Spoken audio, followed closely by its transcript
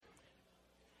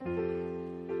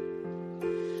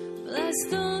Bless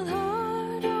the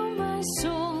Lord, oh my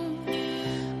soul.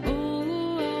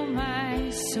 Oh, my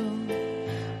soul.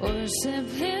 Worship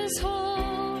His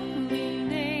holy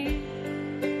name.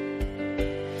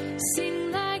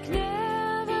 Sing like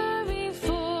never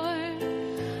before.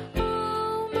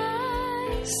 Oh,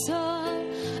 my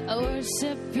soul. I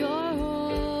worship your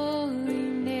holy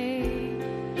name.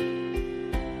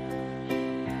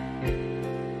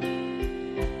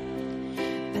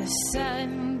 The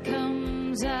sun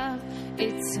comes up.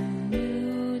 It's a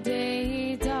new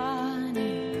day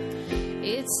dawning.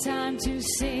 It's time to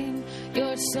sing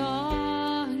your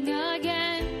song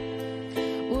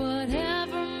again.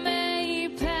 Whatever may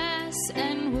pass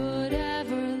and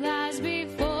whatever lies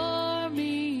before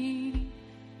me,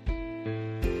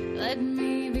 let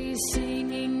me be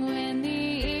singing when the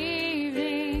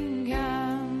evening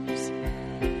comes.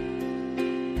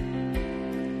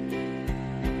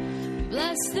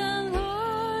 Bless the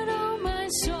Lord, oh my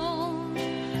soul.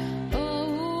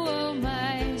 Oh,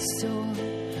 my soul.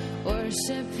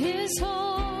 Worship His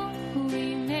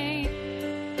holy name.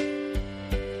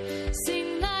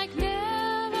 Sing like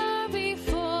never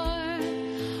before.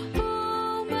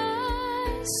 Oh,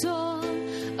 my soul.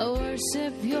 I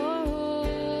worship your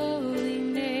holy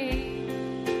name.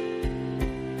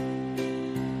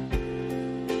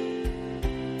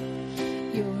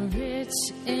 You're rich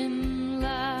in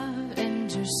love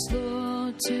and you're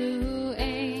slow to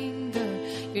anger.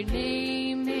 Your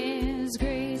name is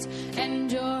great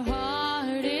and your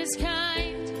heart is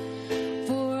kind.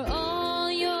 For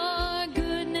all your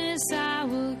goodness I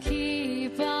will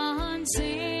keep on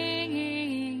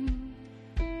singing.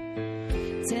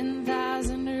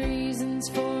 10,000 reasons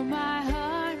for my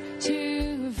heart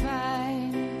to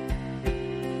find.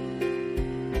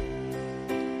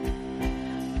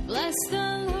 Bless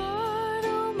the Lord,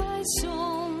 oh my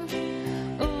soul.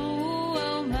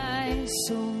 Oh, my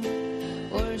soul.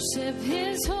 Worship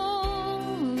His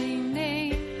holy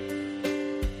name.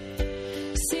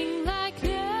 Sing like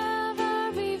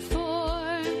never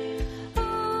before.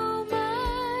 Oh,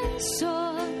 my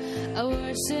soul. I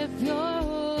worship your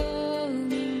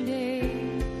holy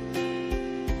name.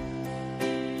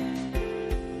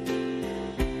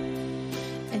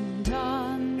 And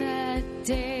on that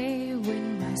day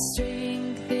when my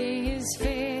strength is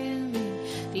failing,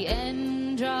 the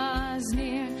end draws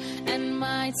near and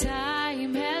my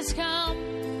time has come,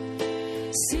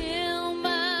 still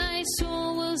my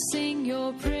soul will sing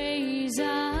your praise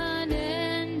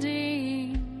unending.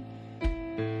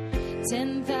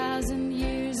 10,000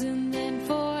 years and then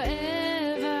forevermore.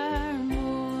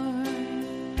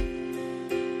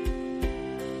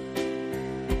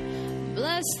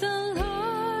 Bless the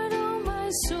Lord, oh my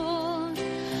soul.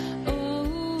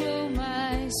 Oh,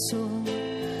 my soul.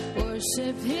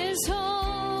 Worship His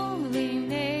holy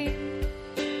name.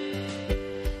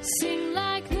 Sing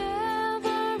like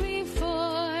never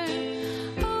before.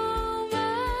 Oh,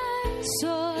 my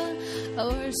soul. I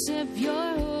worship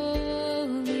your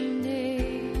holy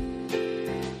name.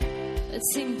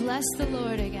 Let's sing Bless the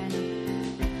Lord again.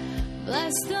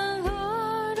 Bless the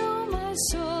Lord, oh my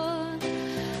soul.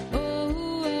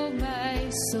 Oh, my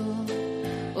soul.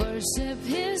 Worship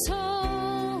His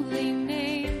holy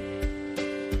name.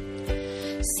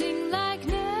 Sing like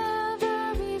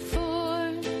never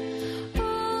before.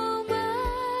 Oh,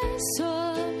 my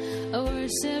soul. I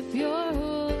worship your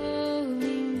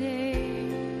holy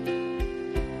name.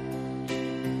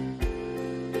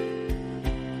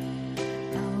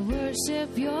 I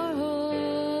worship your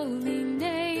holy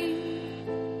name.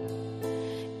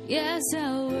 Yes,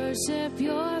 I worship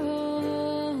your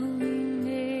holy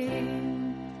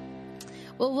name.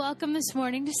 Well, welcome this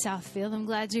morning to Southfield. I'm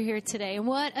glad you're here today. And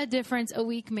what a difference a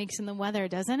week makes in the weather,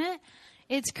 doesn't it?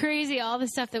 It's crazy, all the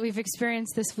stuff that we've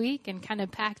experienced this week and kind of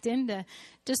packed into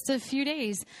just a few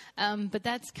days. But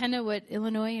that's kind of what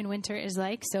Illinois in winter is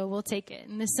like, so we'll take it.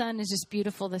 And the sun is just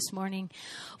beautiful this morning.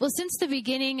 Well, since the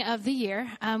beginning of the year,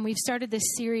 we've started this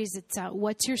series. It's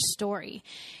What's Your Story?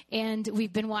 And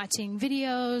we've been watching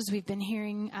videos. We've been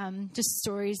hearing just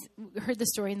stories. We heard the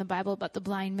story in the Bible about the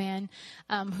blind man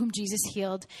whom Jesus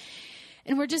healed.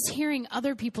 And we're just hearing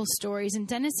other people's stories. And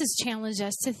Dennis has challenged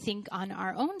us to think on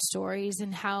our own stories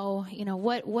and how,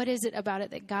 what is it about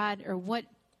it that God, or what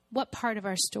part of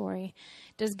our story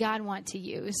does God want to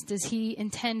use? Does He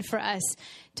intend for us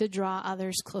to draw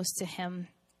others close to Him?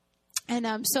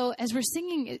 And so as we're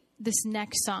singing this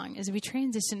next song, as we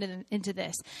transition into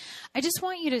this, I just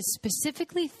want you to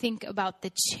specifically think about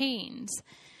the chains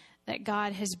that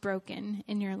God has broken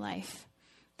in your life,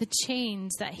 the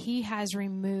chains that He has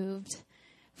removed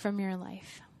from your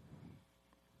life.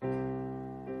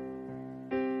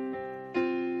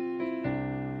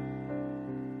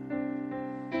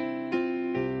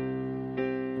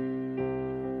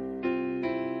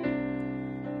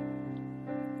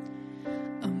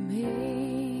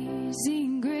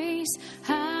 grace,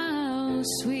 how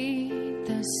sweet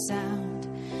the sound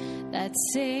that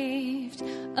saved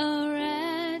a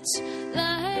wretch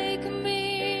like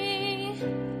me.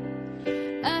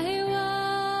 I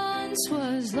once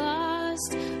was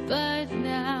lost, but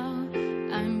now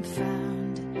I'm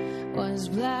found, was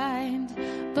blind,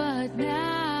 but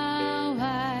now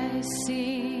I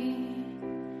see.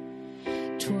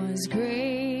 'Twas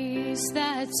grace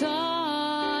that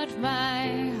taught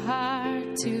my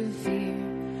heart to fear,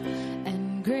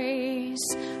 and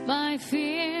grace my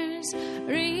fears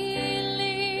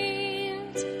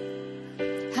relieved.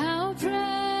 How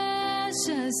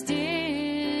precious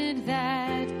did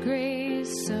that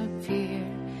grace appear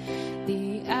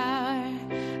the hour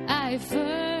I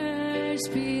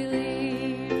first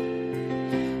believed.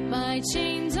 My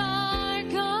chains are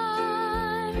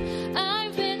gone,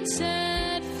 I've been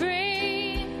set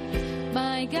free.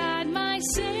 My God, my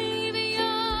Savior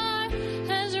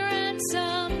has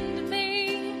ransomed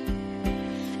me.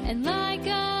 And like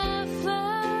a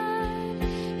flood,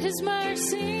 His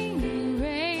mercy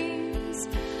reigns,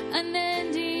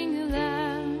 unending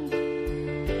love,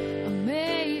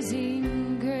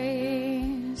 amazing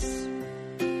grace.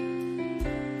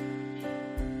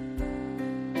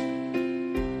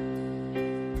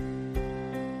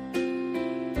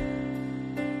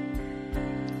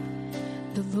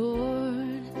 The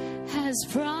Lord has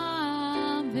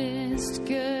promised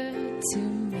good to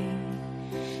me.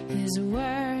 His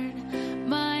word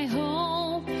my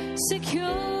hope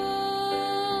secures.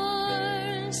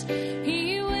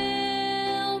 He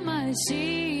will my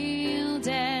shield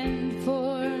and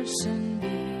portion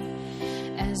be,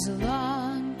 as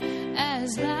long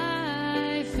as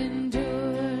life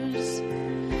endures.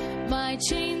 My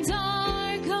chains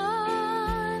are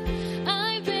gone,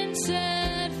 I've been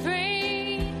set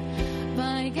free.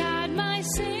 My God, my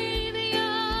Savior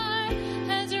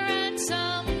has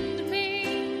ransomed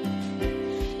me.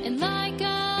 And like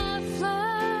a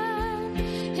flood,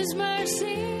 His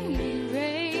mercy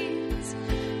reigns,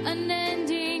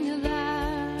 unending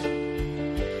love,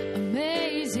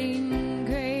 amazing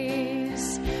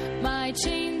grace. My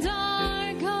chains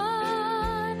are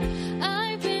gone,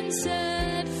 I've been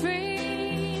set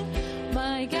free.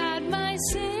 My God, my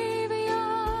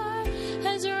Savior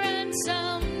has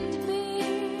ransomed me.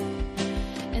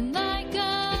 And like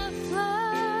a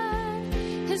flood,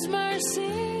 His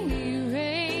mercy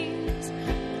reigns,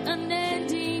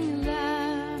 unending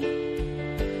love,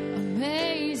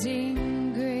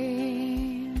 amazing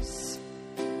grace.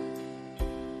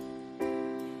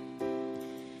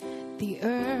 The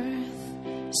earth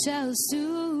shall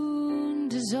soon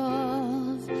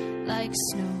dissolve like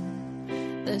snow.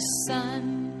 The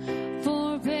sun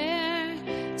forbear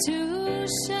to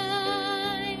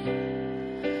shine,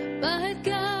 but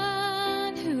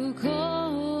God who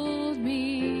called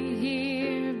me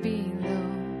here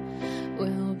below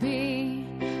will be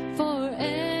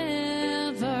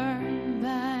forever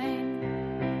mine,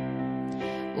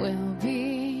 will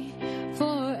be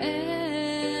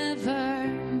forever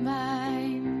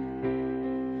mine.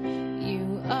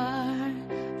 You are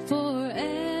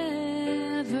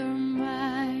forever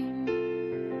mine.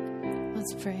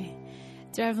 Let's pray.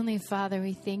 Dear Heavenly Father,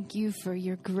 we thank you for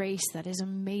your grace that is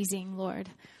amazing, Lord.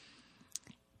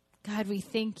 God, we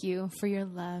thank you for your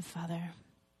love, Father,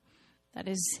 that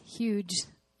is huge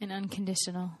and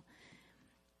unconditional.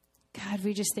 God,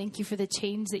 we just thank you for the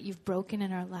chains that you've broken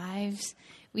in our lives.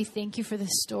 We thank you for the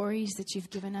stories that you've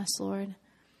given us, Lord,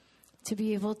 to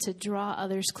be able to draw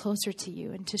others closer to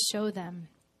you and to show them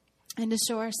and to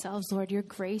show ourselves, Lord, your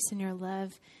grace and your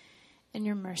love and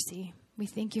your mercy. We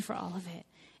thank you for all of it.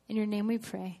 In your name we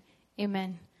pray.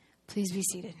 Amen. Please be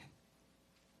seated.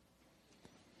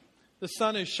 The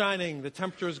sun is shining. The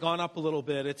temperature has gone up a little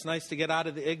bit. It's nice to get out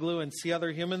of the igloo and see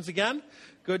other humans again.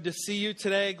 Good to see you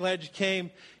today. Glad you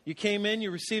came. You came in,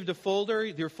 you received a folder.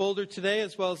 Your folder today,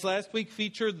 as well as last week,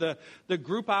 featured the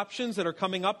group options that are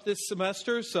coming up this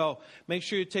semester. So make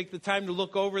sure you take the time to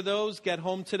look over those, get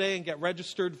home today, and get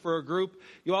registered for a group.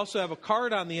 You also have a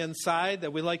card on the inside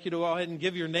that we'd like you to go ahead and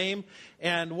give your name.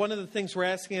 And one of the things we're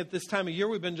asking at this time of year,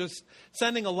 we've been just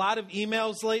sending a lot of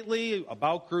emails lately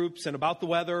about groups and about the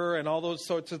weather and all those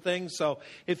sorts of things. So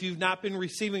if you've not been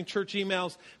receiving church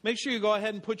emails, make sure you go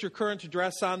ahead and put your current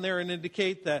address on there and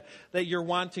indicate that you're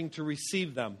wanting to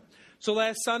receive them. So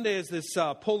last Sunday, as this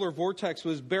polar vortex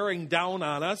was bearing down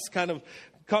on us, kind of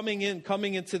coming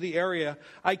into the area,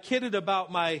 I kidded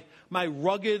about my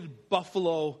rugged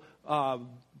buffalo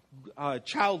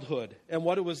childhood and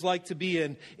what it was like to be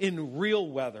in real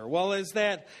weather. Well, as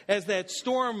that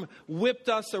storm whipped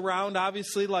us around,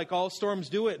 obviously, like all storms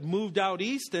do, it moved out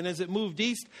east. And as it moved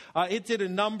east, it did a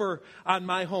number on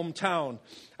my hometown.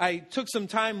 I took some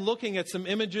time looking at some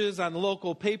images on the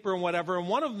local paper and whatever, and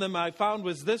one of them I found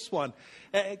was this one.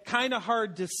 Kind of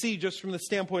hard to see just from the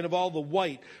standpoint of all the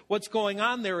white. What's going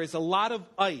on there is a lot of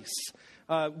ice.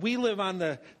 We live on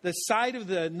the side of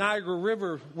the Niagara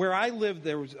River. Where I live,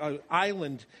 there was an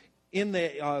island in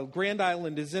the Grand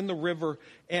Island is in the river,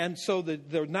 and so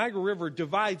the Niagara River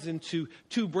divides into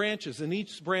two branches, an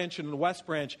east branch and a west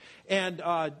branch. And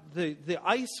the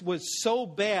ice was so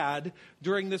bad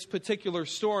during this particular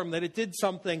storm that it did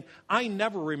something I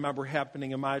never remember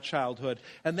happening in my childhood,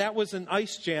 and that was an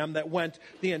ice jam that went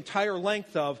the entire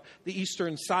length of the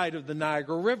eastern side of the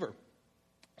Niagara River.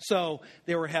 So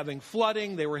they were having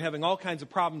flooding, they were having all kinds of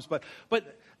problems, but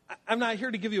I'm not here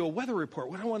to give you a weather report.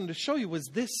 What I wanted to show you was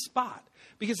this spot.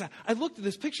 Because I looked at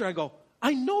this picture, I go,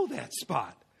 I know that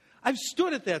spot. I've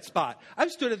stood at that spot.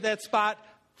 I've stood at that spot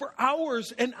for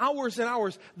hours and hours and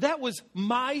hours. That was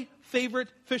my favorite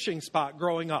fishing spot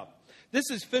growing up.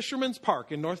 This is Fisherman's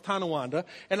Park in North Tonawanda,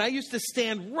 and I used to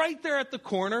stand right there at the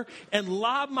corner and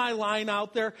lob my line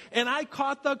out there, and I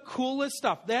caught the coolest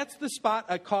stuff. That's the spot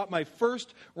I caught my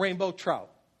first rainbow trout.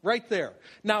 Right there.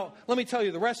 Now, let me tell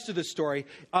you the rest of the story.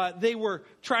 They were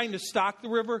trying to stock the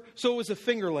river, so it was a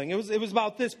fingerling. It was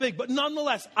about this big. But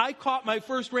nonetheless, I caught my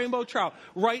first rainbow trout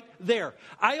right there.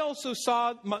 I also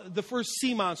saw the first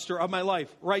sea monster of my life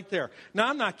right there. Now,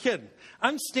 I'm not kidding.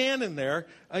 I'm standing there,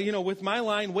 with my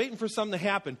line, waiting for something to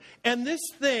happen. And this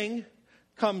thing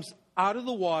comes out of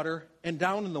the water and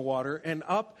down in the water and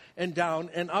up and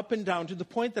down and up and down to the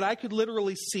point that I could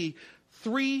literally see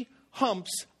 3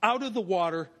 humps out of the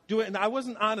water doing, and I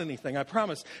wasn't on anything, I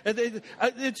promise.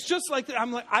 It's just like that.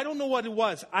 I'm like, I don't know what it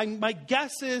was. My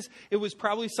guess is it was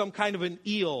probably some kind of an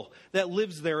eel that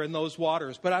lives there in those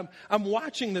waters. But I'm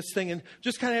watching this thing and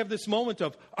just kind of have this moment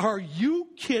of, are you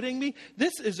kidding me?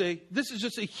 This is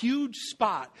just a huge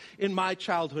spot in my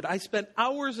childhood. I spent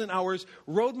hours and hours,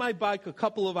 rode my bike a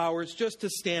couple of hours just to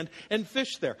stand and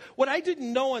fish there. What I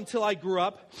didn't know until I grew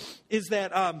up is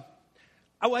that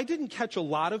I didn't catch a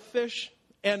lot of fish,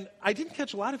 and I didn't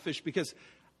catch a lot of fish because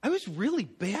I was really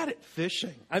bad at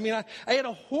fishing. I mean, I had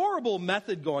a horrible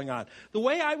method going on. The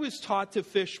way I was taught to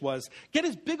fish was get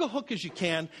as big a hook as you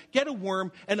can, get a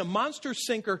worm and a monster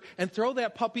sinker, and throw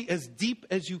that puppy as deep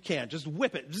as you can. Just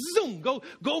whip it. Zoom.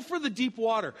 Go for the deep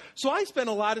water. So I spent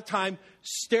a lot of time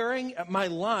staring at my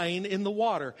line in the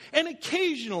water. And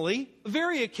occasionally,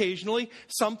 very occasionally,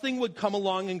 something would come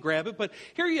along and grab it. But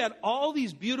here you had all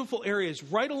these beautiful areas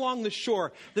right along the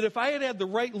shore that if I had had the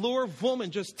right lure, boom,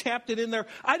 and just tapped it in there,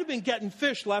 I'd have been getting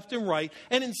fish left and right.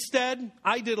 And instead,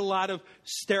 I did a lot of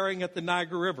staring at the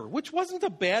Niagara River, which wasn't a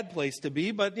bad place to be,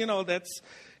 but, that's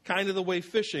kind of the way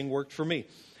fishing worked for me.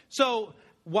 So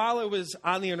while I was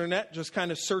on the internet, just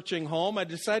kind of searching home, I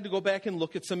decided to go back and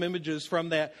look at some images from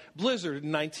that blizzard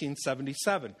in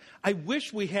 1977. I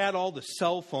wish we had all the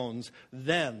cell phones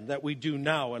then that we do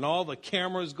now and all the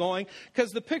cameras going, because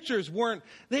the pictures weren't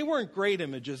great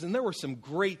images, and there were some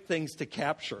great things to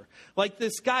capture. Like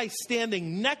this guy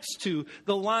standing next to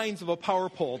the lines of a power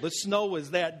pole. The snow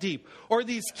was that deep. Or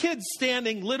these kids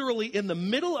standing literally in the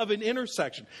middle of an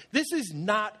intersection. This is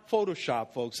not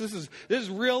Photoshop, folks. This is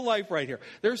real life right here.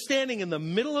 They're standing in the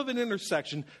middle of an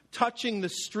intersection, touching the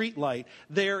street light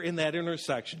there in that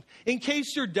intersection. In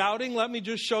case you're doubting, let me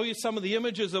just show you some of the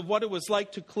images of what it was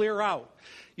like to clear out.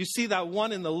 You see that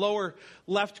one in the lower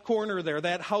left corner there.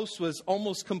 That house was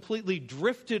almost completely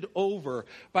drifted over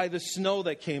by the snow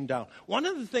that came down. One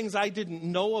of the things I didn't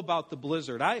know about the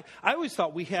blizzard, I always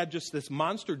thought we had just this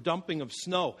monster dumping of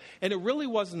snow, and it really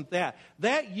wasn't that.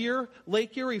 That year,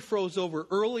 Lake Erie froze over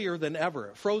earlier than ever.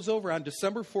 It froze over on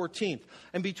December 14th.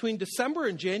 And between December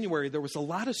and January, there was a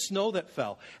lot of snow that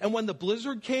fell. And when the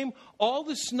blizzard came, all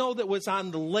the snow that was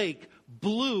on the lake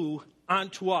blew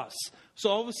onto us. So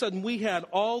all of a sudden, we had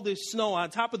all this snow on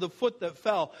top of the foot that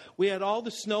fell. We had all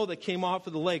the snow that came off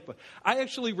of the lake. But I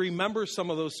actually remember some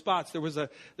of those spots. There was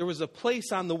a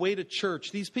place on the way to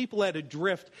church. These people had a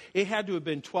drift. It had to have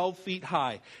been 12 feet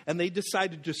high. And they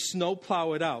decided to snow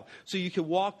plow it out. So you could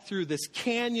walk through this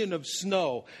canyon of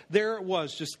snow. There it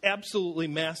was, just absolutely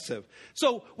massive.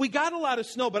 So we got a lot of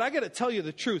snow, but I got to tell you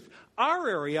the truth. Our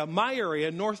area, my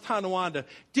area, North Tonawanda,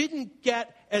 didn't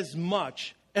get as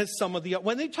much as some of the,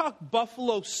 when they talk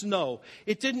buffalo snow,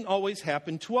 it didn't always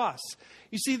happen to us.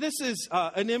 You see, this is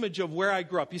an image of where I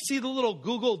grew up. You see the little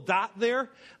Google dot there?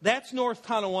 That's North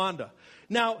Tonawanda.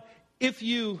 Now, if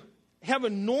you have a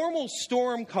normal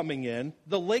storm coming in,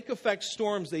 the lake effect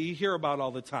storms that you hear about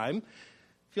all the time.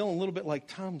 Feeling a little bit like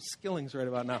Tom Skillings right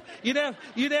about now. You'd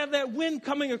have that wind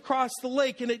coming across the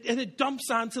lake, and it dumps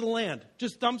onto the land.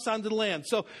 Just dumps onto the land.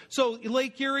 So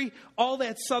Lake Erie, all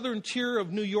that southern tier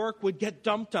of New York would get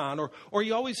dumped on. Or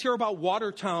you always hear about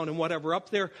Watertown and whatever up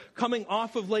there coming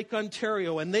off of Lake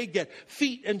Ontario, and they get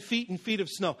feet and feet and feet of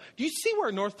snow. Do you see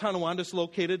where North Tonawanda is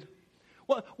located?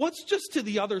 Well, what's just to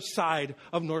the other side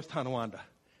of North Tonawanda?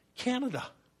 Canada.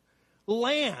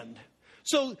 Land.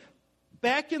 So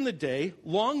back in the day,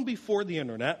 long before the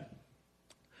internet,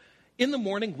 in the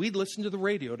morning, we'd listen to the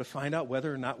radio to find out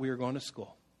whether or not we were going to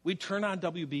school. We'd turn on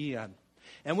WBEN,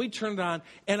 and we'd turn it on,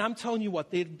 and I'm telling you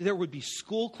what, there would be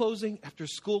school closing after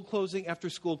school closing after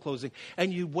school closing,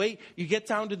 and you wait, you get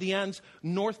down to the ends,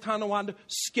 North Tonawanda,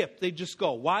 skip, they'd just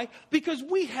go. Why? Because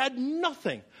we had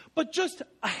nothing. But just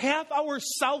a half hour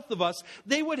south of us,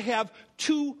 they would have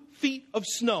 2 feet of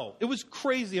snow. It was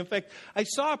crazy. In fact, I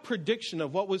saw a prediction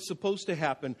of what was supposed to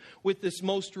happen with this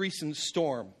most recent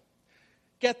storm.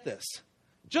 Get this.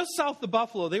 Just south of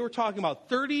Buffalo, they were talking about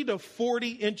 30 to 40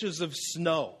 inches of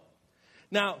snow.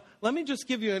 Now, let me just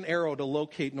give you an arrow to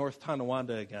locate North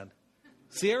Tonawanda again.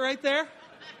 See it right there?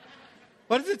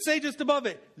 What does it say just above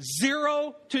it?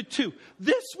 0 to 2.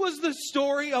 This was the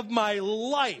story of my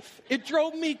life. It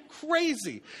drove me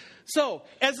crazy. So,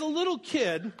 as a little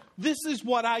kid, this is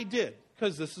what I did,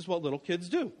 because this is what little kids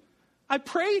do. I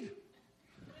prayed.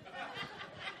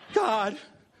 God,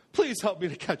 please help me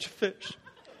to catch a fish.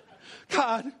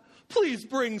 God, please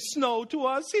bring snow to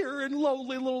us here in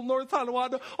lowly little North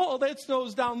Tonawanda. Oh, that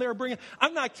snow's down there. Bring it.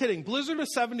 I'm not kidding. Blizzard of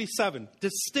 77.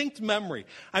 Distinct memory.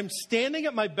 I'm standing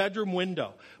at my bedroom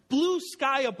window. Blue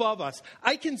sky above us.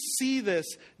 I can see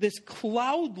this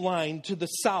cloud line to the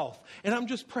south. And I'm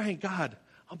just praying, God,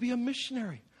 I'll be a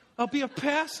missionary. I'll be a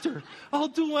pastor. I'll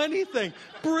do anything.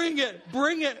 Bring it,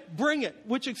 bring it, bring it.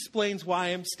 Which explains why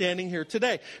I'm standing here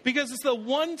today. Because it's the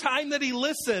one time that he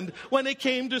listened when it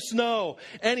came to snow.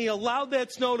 And he allowed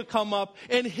that snow to come up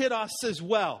and hit us as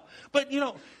well. But,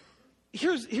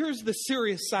 here's the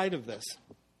serious side of this.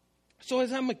 So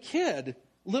as I'm a kid,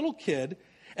 little kid,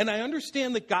 and I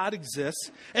understand that God exists,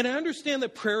 and I understand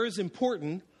that prayer is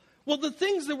important, well, the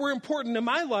things that were important in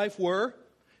my life were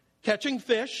catching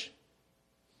fish,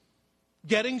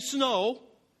 getting snow,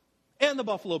 and the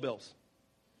Buffalo Bills.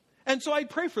 And so I'd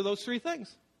pray for those 3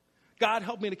 things. God,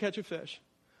 help me to catch a fish.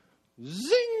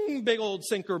 Zing, big old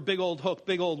sinker, big old hook,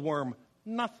 big old worm.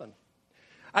 Nothing.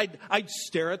 I'd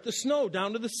stare at the snow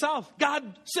down to the south.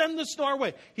 God, send the snow our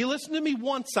way. He listened to me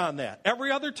once on that. Every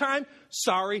other time,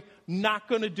 sorry, not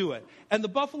going to do it. And the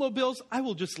Buffalo Bills, I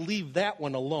will just leave that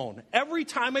one alone. Every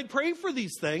time I'd pray for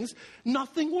these things,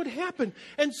 nothing would happen.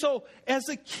 And so, as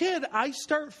a kid, I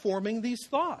start forming these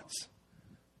thoughts.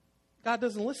 God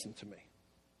doesn't listen to me.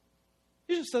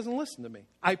 He just doesn't listen to me.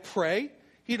 I pray,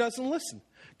 he doesn't listen.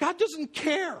 God doesn't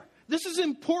care. This is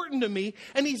important to me,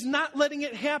 and he's not letting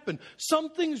it happen.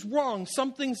 Something's wrong.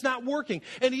 Something's not working.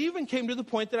 And it even came to the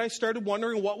point that I started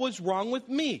wondering what was wrong with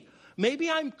me. Maybe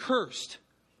I'm cursed.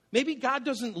 Maybe God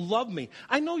doesn't love me.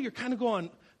 I know you're kind of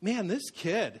going, man, this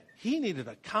kid, he needed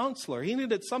a counselor. He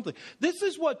needed something. This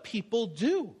is what people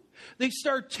do. They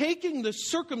start taking the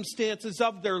circumstances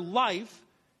of their life,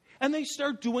 and they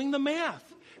start doing the math.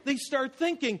 They start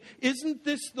thinking, isn't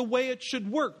this the way it should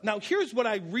work? Now, here's what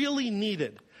I really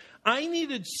needed. I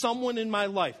needed someone in my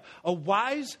life, a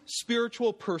wise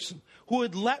spiritual person who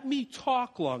would let me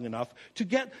talk long enough to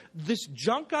get this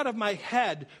junk out of my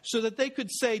head so that they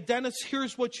could say, Dennis,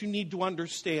 here's what you need to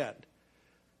understand.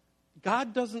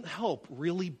 God doesn't help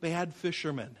really bad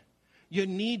fishermen. You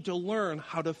need to learn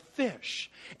how to fish.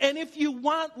 And if you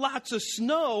want lots of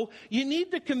snow, you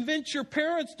need to convince your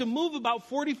parents to move about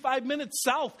 45 minutes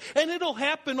south, and it'll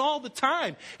happen all the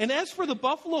time. And as for the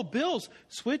Buffalo Bills,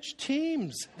 switch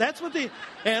teams. That's what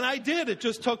and I did. It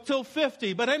just took till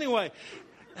 50. But anyway,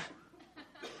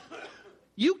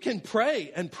 you can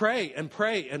pray and pray and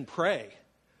pray and pray.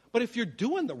 But if you're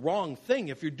doing the wrong thing,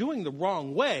 if you're doing the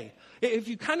wrong way, if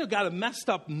you kind of got a messed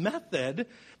up method,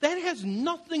 that has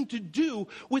nothing to do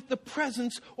with the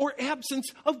presence or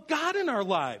absence of God in our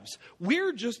lives.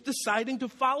 We're just deciding to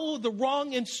follow the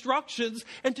wrong instructions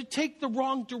and to take the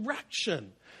wrong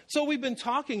direction. So we've been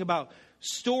talking about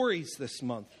stories this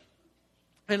month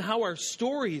and how our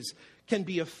stories can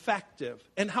be effective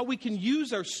and how we can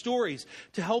use our stories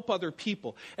to help other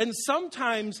people. And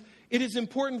sometimes it is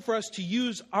important for us to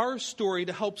use our story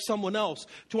to help someone else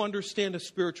to understand a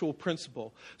spiritual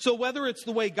principle. So whether it's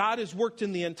the way God has worked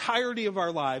in the entirety of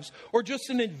our lives or just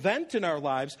an event in our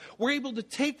lives, we're able to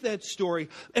take that story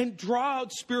and draw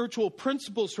out spiritual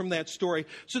principles from that story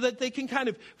so that they can kind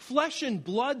of flesh and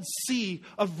blood see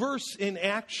a verse in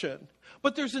action.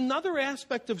 But there's another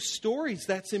aspect of stories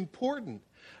that's important.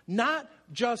 Not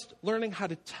just learning how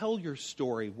to tell your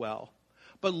story well,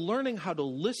 but learning how to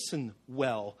listen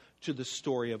well to the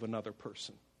story of another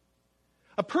person.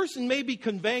 A person may be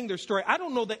conveying their story. I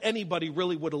don't know that anybody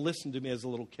really would have listened to me as a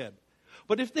little kid.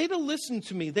 But if they'd have listened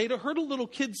to me, they'd have heard a little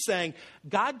kid saying,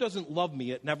 God doesn't love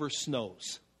me, it never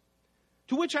snows.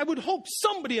 To which I would hope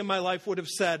somebody in my life would have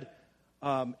said,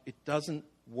 it doesn't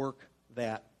work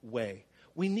that way.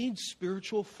 We need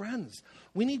spiritual friends.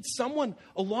 We need someone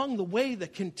along the way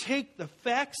that can take the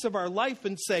facts of our life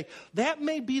and say, that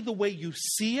may be the way you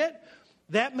see it,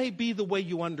 that may be the way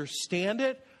you understand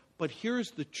it, but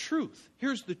here's the truth.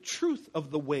 Here's the truth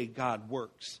of the way God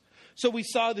works. So we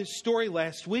saw this story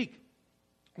last week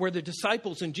where the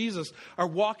disciples and Jesus are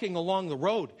walking along the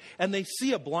road and they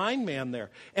see a blind man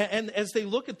there. And as they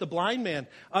look at the blind man,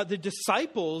 the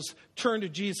disciples turn to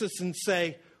Jesus and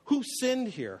say, who sinned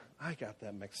here? I got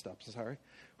that mixed up, sorry.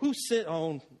 Who sinned?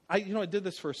 Oh, I did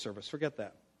this first service. Forget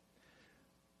that.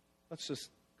 Let's just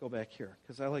go back here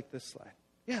because I like this slide.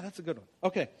 Yeah, that's a good one.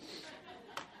 Okay.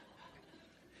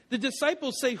 The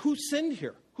disciples say, who sinned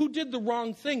here? Who did the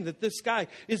wrong thing that this guy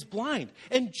is blind?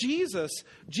 And Jesus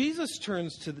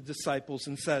turns to the disciples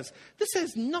and says, this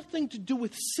has nothing to do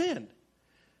with sin.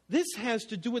 This has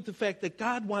to do with the fact that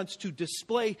God wants to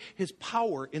display his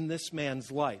power in this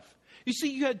man's life. You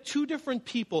see, you had two different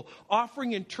people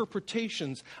offering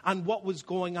interpretations on what was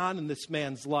going on in this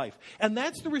man's life. And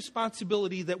that's the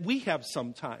responsibility that we have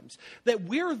sometimes. That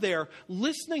we're there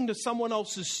listening to someone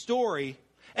else's story,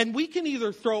 and we can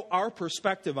either throw our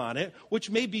perspective on it, which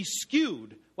may be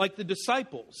skewed, like the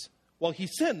disciples. Well, he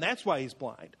sinned, that's why he's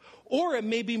blind. Or it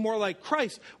may be more like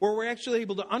Christ, where we're actually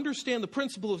able to understand the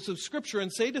principles of Scripture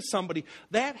and say to somebody,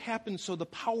 that happened so the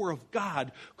power of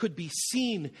God could be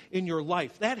seen in your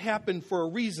life. That happened for a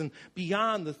reason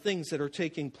beyond the things that are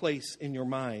taking place in your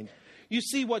mind. You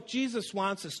see, what Jesus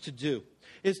wants us to do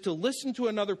is to listen to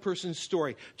another person's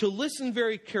story, to listen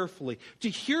very carefully, to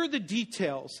hear the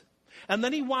details. And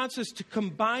then he wants us to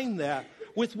combine that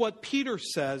with what Peter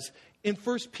says in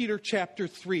 1 Peter chapter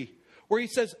 3. Where he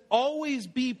says, always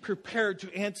be prepared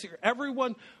to answer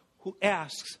everyone who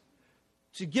asks,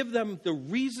 to give them the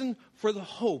reason for the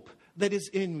hope that is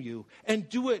in you, and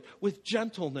do it with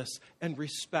gentleness and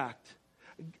respect.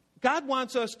 God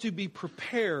wants us to be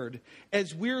prepared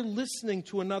as we're listening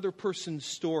to another person's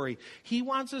story. He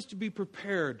wants us to be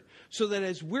prepared so that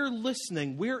as we're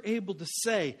listening, we're able to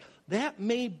say, that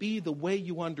may be the way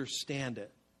you understand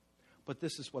it, but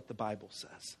this is what the Bible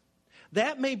says.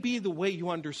 That may be the way you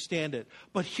understand it,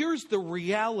 but here's the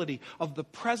reality of the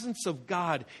presence of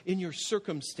God in your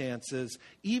circumstances,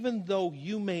 even though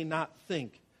you may not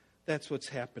think that's what's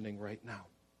happening right now.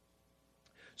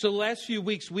 So the last few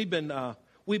weeks, we've been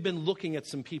looking at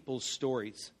some people's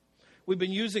stories. We've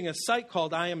been using a site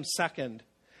called I Am Second,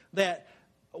 that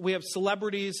we have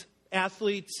celebrities,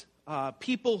 athletes,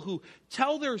 people who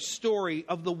tell their story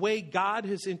of the way God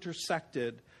has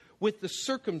intersected with the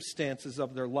circumstances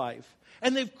of their life.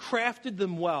 And they've crafted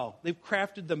them well. They've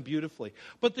crafted them beautifully.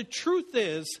 But the truth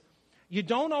is, you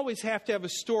don't always have to have a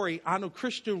story on a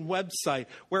Christian website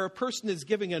where a person is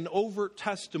giving an overt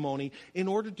testimony in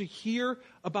order to hear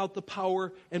about the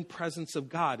power and presence of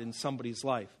God in somebody's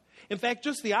life. In fact,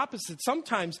 just the opposite.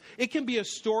 Sometimes it can be a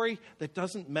story that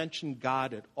doesn't mention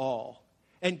God at all.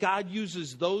 And God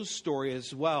uses those stories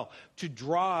as well to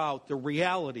draw out the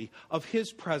reality of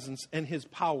his presence and his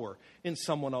power in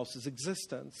someone else's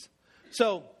existence.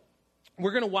 So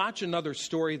we're going to watch another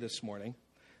story this morning.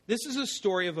 This is a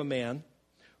story of a man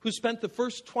who spent the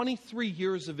first 23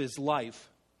 years of his life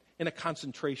in a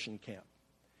concentration camp.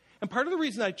 And part of the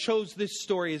reason I chose this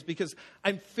story is because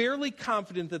I'm fairly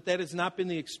confident that that has not been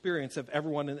the experience of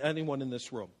anyone in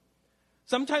this room.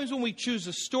 Sometimes when we choose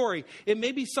a story, it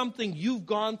may be something you've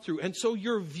gone through, and so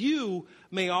your view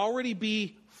may already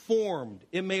be formed.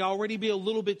 It may already be a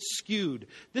little bit skewed.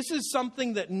 This is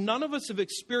something that none of us have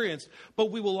experienced,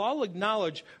 but we will all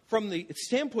acknowledge from the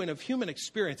standpoint of human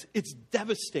experience, it's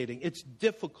devastating, it's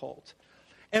difficult.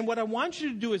 And what I want you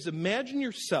to do is imagine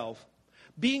yourself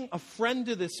being a friend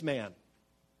to this man.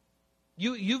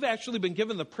 You've actually been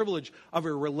given the privilege of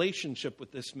a relationship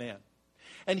with this man.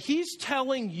 And he's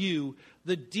telling you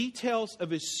the details of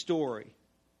his story.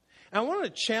 And I want to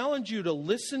challenge you to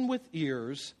listen with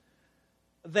ears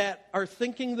that are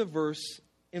thinking the verse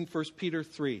in 1 Peter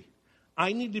 3.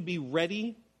 I need to be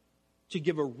ready to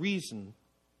give a reason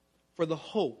for the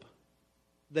hope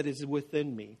that is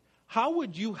within me. How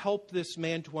would you help this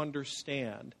man to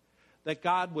understand that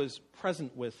God was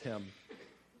present with him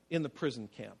in the prison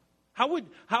camp?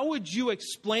 How would you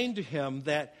explain to him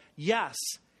that, yes,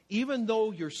 even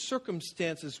though your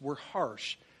circumstances were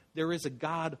harsh, there is a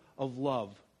God of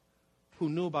love who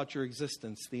knew about your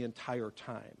existence the entire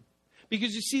time?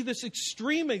 Because you see, this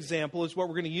extreme example is what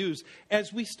we're going to use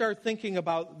as we start thinking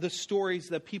about the stories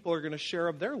that people are going to share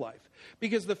of their life.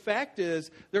 Because the fact is,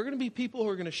 there are going to be people who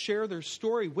are going to share their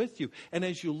story with you. And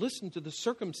as you listen to the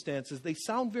circumstances, they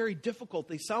sound very difficult.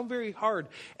 They sound very hard.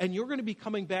 And you're going to be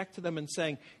coming back to them and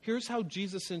saying, here's how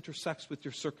Jesus intersects with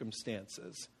your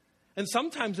circumstances. And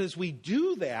sometimes as we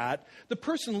do that, the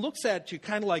person looks at you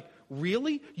kind of like,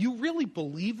 really? You really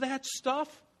believe that stuff?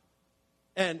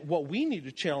 And what we need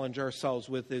to challenge ourselves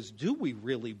with is, do we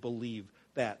really believe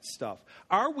that stuff?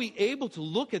 Are we able to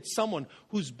look at someone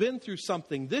who's been through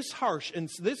something this harsh and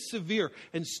this severe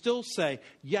and still say,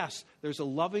 yes, there's a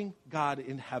loving God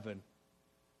in heaven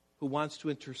who wants to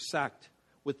intersect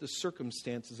with the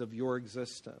circumstances of your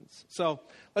existence? So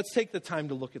let's take the time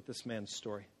to look at this man's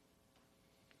story.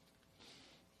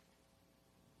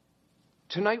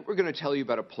 Tonight we're going to tell you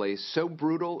about a place so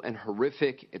brutal and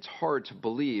horrific it's hard to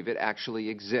believe it actually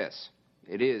exists.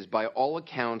 It is, by all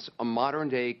accounts, a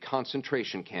modern-day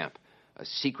concentration camp, a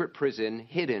secret prison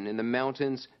hidden in the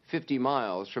mountains 50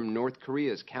 miles from North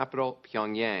Korea's capital,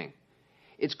 Pyongyang.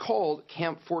 It's called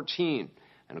Camp 14,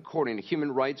 and according to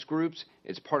human rights groups,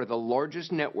 it's part of the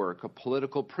largest network of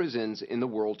political prisons in the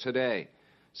world today.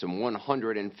 Some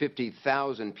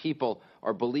 150,000 people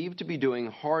are believed to be doing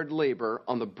hard labor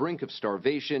on the brink of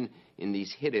starvation in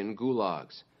these hidden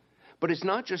gulags. But it's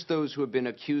not just those who have been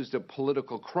accused of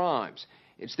political crimes.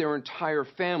 It's their entire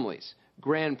families,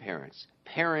 grandparents,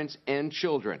 parents, and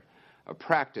children, a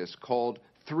practice called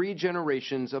 3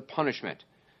 generations of punishment.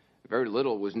 Very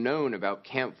little was known about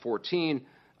Camp 14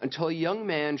 until a young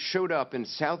man showed up in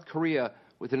South Korea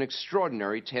with an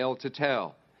extraordinary tale to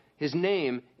tell. His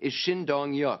name is Shin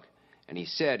Dong-hyuk, and he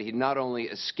said he'd not only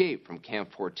escaped from Camp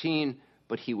 14,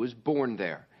 but he was born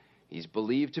there. He's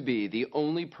believed to be the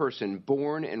only person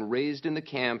born and raised in the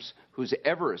camps who's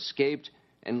ever escaped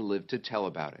and lived to tell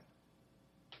about it.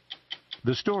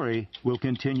 The story will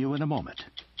continue in a moment.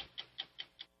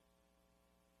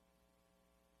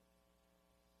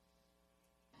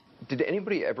 Did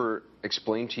anybody ever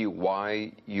explain to you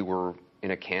why you were in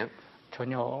a camp?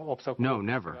 No,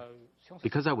 never.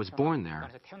 Because I was born there,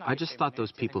 I just thought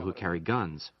those people who carry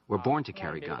guns were born to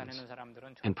carry guns.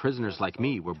 And prisoners like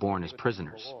me were born as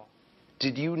prisoners.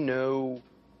 Did you know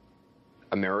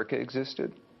America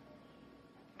existed?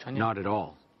 Not at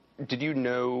all. Did you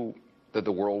know that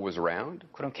the world was round?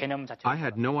 I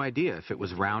had no idea if it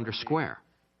was round or square.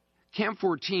 Camp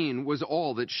 14 was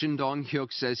all that Shin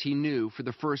Dong-hyuk says he knew for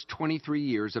the first 23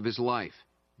 years of his life.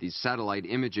 These satellite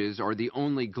images are the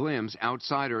only glimpse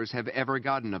outsiders have ever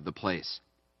gotten of the place.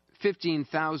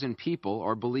 15,000 people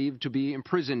are believed to be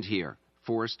imprisoned here,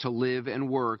 forced to live and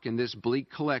work in this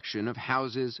bleak collection of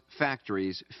houses,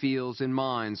 factories, fields, and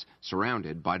mines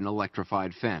surrounded by an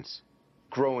electrified fence.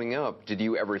 Growing up, did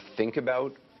you ever think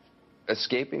about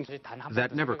escaping?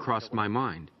 That never crossed my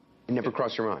mind. It never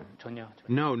crossed your mind?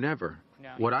 No, never.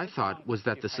 What I thought was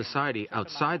that the society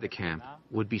outside the camp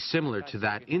would be similar to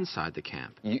that inside the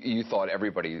camp. You thought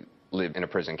everybody lived in a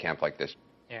prison camp like this?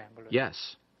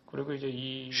 Yes.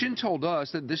 Shin told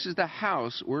us that this is the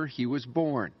house where he was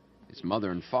born. His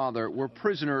mother and father were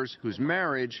prisoners whose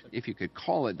marriage, if you could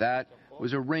call it that,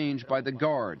 was arranged by the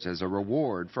guards as a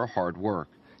reward for hard work.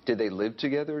 Did they live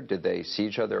together? Did they see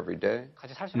each other every day?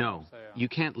 No, you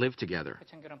can't live together.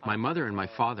 My mother and my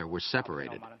father were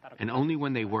separated, and only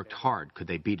when they worked hard could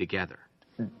they be together.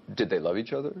 Did they love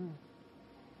each other?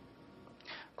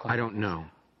 I don't know.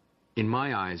 In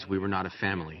my eyes, we were not a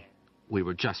family. We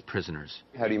were just prisoners.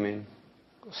 How do you mean?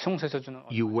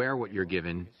 You wear what you're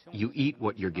given, you eat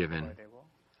what you're given,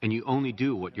 and you only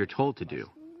do what you're told to do.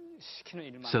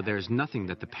 So there's nothing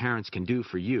that the parents can do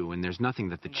for you, and there's nothing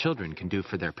that the children can do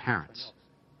for their parents.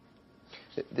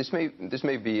 This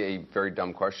may be a very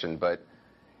dumb question, but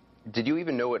did you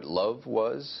even know what love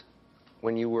was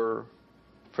when you were,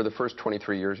 for the first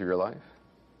 23 years of your life?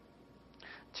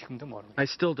 I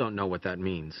still don't know what that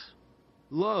means.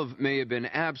 Love may have been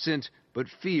absent, but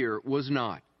fear was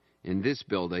not. In this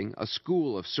building, a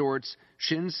school of sorts,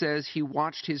 Shin says he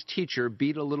watched his teacher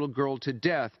beat a little girl to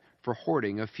death for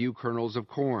hoarding a few kernels of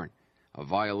corn, a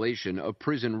violation of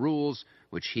prison rules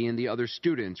which he and the other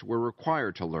students were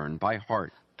required to learn by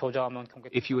heart.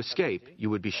 If you escape, you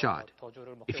would be shot.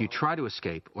 If you try to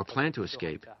escape or plan to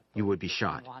escape, you would be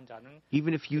shot.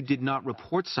 Even if you did not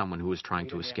report someone who was trying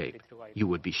to escape, you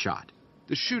would be shot.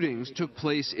 The shootings took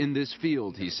place in this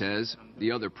field, he says.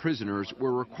 The other prisoners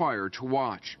were required to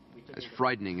watch. As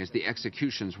frightening as the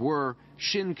executions were,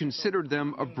 Shin considered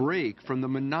them a break from the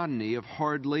monotony of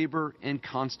hard labor and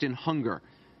constant hunger.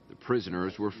 The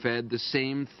prisoners were fed the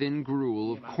same thin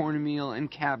gruel of cornmeal and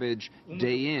cabbage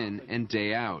day in and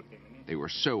day out. They were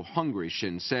so hungry,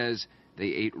 Shin says, they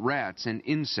ate rats and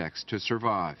insects to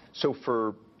survive. So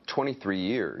for 23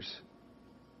 years,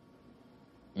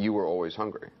 you were always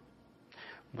hungry?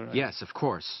 Yes, of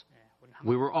course.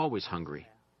 We were always hungry.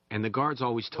 And the guards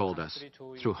always told us,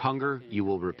 through hunger, you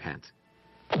will repent.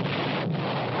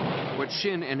 What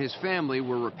Shin and his family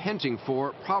were repenting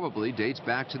for probably dates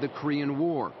back to the Korean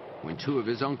War, when two of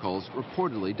his uncles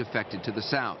reportedly defected to the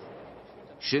South.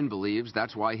 Shin believes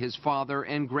that's why his father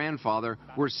and grandfather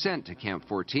were sent to Camp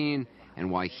 14 and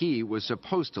why he was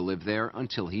supposed to live there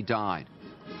until he died.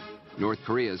 North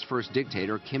Korea's first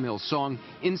dictator, Kim Il-sung,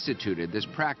 instituted this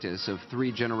practice of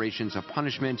 3 generations of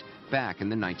punishment back in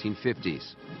the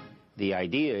 1950s. The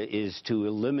idea is to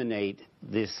eliminate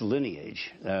this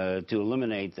lineage, to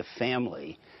eliminate the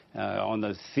family, on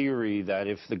the theory that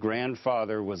if the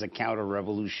grandfather was a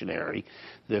counter-revolutionary,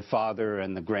 the father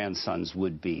and the grandsons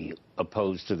would be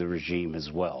opposed to the regime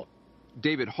as well.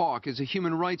 David Hawk is a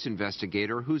human rights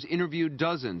investigator who's interviewed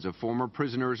dozens of former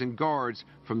prisoners and guards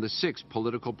from the 6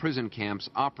 political prison camps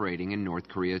operating in North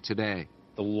Korea today.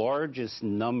 The largest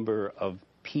number of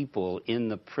people in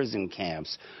the prison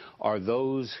camps are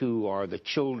those who are the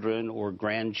children or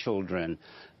grandchildren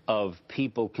of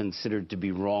people considered to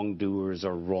be wrongdoers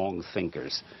or wrong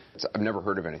thinkers. I've never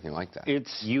heard of anything like that.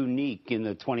 It's unique in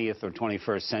the 20th or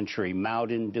 21st century. Mao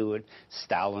didn't do it.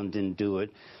 Stalin didn't do it.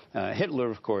 Hitler,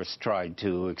 of course, tried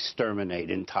to exterminate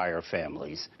entire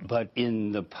families. But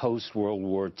in the post-World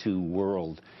War II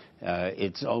world,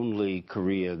 it's only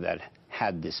Korea that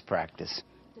had this practice.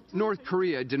 North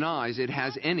Korea denies it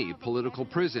has any political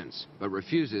prisons, but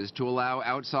refuses to allow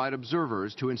outside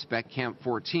observers to inspect Camp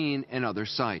 14 and other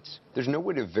sites. There's no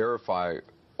way to verify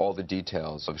all the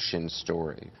details of Shin's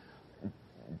story.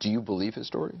 Do you believe his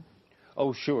story?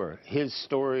 Oh, sure. His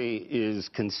story is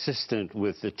consistent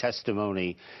with the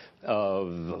testimony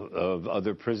of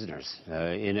other prisoners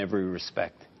in every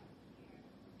respect.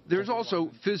 There's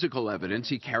also physical evidence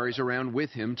he carries around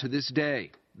with him to this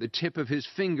day. The tip of his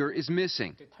finger is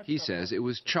missing. He says it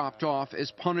was chopped off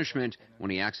as punishment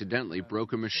when he accidentally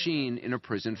broke a machine in a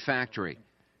prison factory.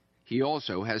 He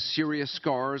also has serious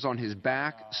scars on his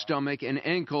back, stomach, and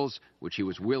ankles, which he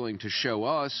was willing to show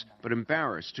us, but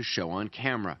embarrassed to show on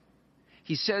camera.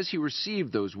 He says he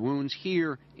received those wounds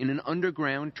here in an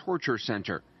underground torture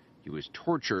center. He was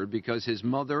tortured because his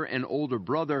mother and older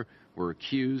brother were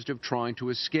accused of trying to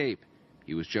escape.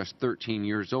 He was just 13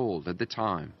 years old at the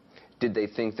time. Did they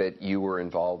think that you were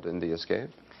involved in the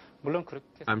escape?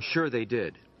 I'm sure they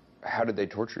did. How did they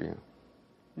torture you?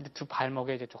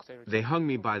 They hung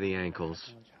me by the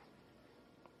ankles,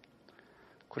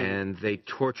 and they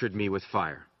tortured me with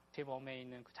fire.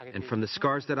 And from the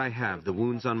scars that I have, the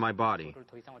wounds on my body,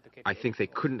 I think they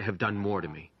couldn't have done more to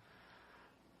me.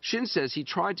 Shin says he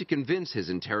tried to convince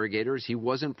his interrogators he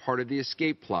wasn't part of the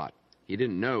escape plot. He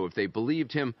didn't know if they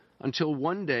believed him until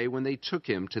one day when they took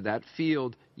him to that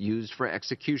field used for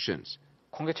executions.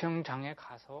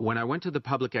 When I went to the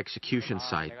public execution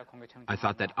site, I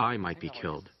thought that I might be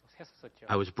killed.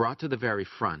 I was brought to the very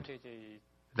front.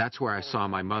 That's where I saw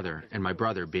my mother and my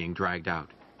brother being dragged out.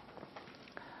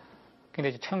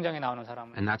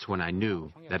 And that's when I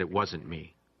knew that it wasn't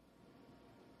me.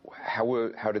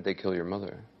 How did they kill your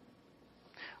mother?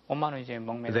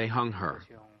 They hung her,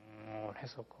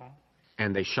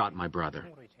 and they shot my brother.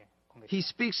 He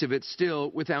speaks of it still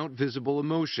without visible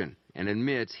emotion and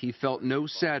admits he felt no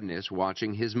sadness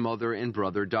watching his mother and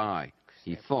brother die.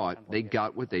 He thought they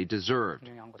got what they deserved.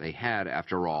 They had,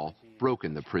 after all,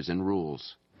 broken the prison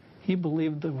rules. He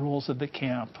believed the rules of the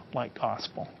camp like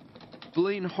gospel.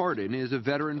 Blaine Hardin is a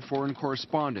veteran foreign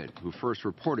correspondent who first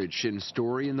reported Shin's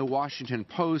story in the Washington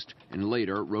Post and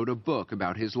later wrote a book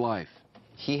about his life.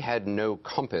 He had no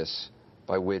compass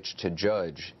by which to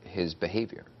judge his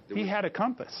behavior. He had a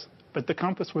compass, but the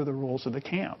compass were the rules of the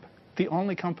camp. The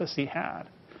only compass he had.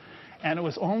 And it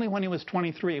was only when he was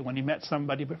 23, when he met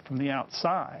somebody from the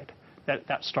outside,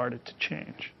 that started to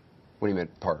change. When he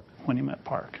met Park? When he met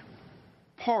Park.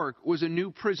 Park was a new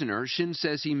prisoner Shin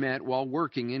says he met while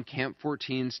working in Camp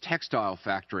 14's textile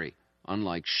factory.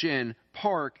 Unlike Shin,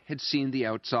 Park had seen the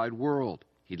outside world.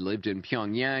 He'd lived in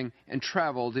Pyongyang and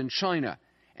traveled in China.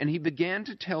 and he began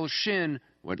to tell Shin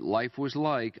what life was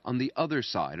like on the other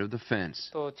side of the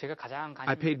fence.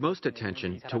 I paid most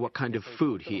attention to what kind of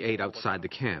food he ate outside the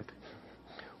camp.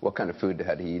 What kind of food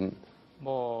had he eaten?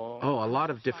 Oh, a lot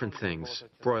of different things.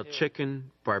 Broiled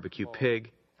chicken, barbecue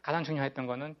pig.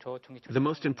 The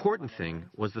most important thing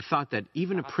was the thought that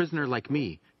even a prisoner like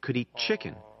me could eat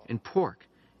chicken and pork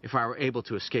if I were able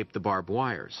to escape the barbed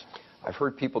wires. I've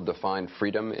heard people define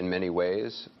freedom in many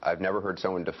ways. I've never heard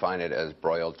someone define it as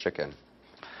broiled chicken.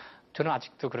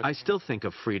 I still think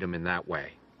of freedom in that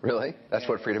way. Really? That's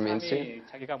what freedom means to you?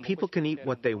 People can eat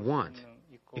what they want.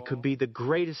 It could be the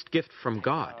greatest gift from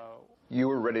God. You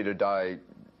were ready to die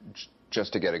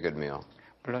just to get a good meal?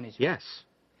 Yes.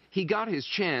 He got his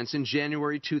chance in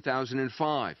January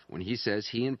 2005 when he says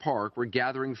he and Park were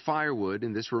gathering firewood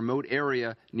in this remote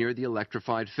area near the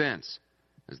electrified fence.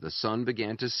 As the sun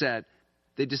began to set,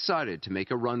 they decided to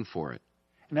make a run for it.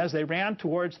 And as they ran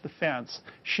towards the fence,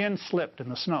 Shin slipped in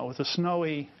the snow. It was a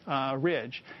snowy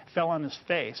ridge, fell on his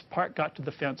face. Park got to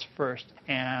the fence first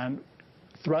and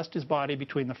thrust his body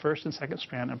between the first and second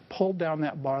strand and pulled down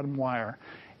that bottom wire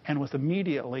and was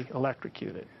immediately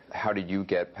electrocuted. How did you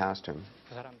get past him?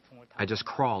 I just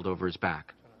crawled over his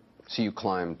back. So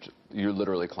you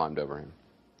literally climbed over him?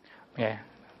 Yeah.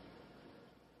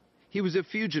 He was a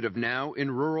fugitive now in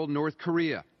rural North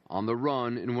Korea, on the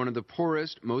run in one of the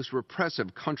poorest, most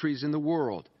repressive countries in the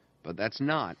world. But that's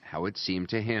not how it seemed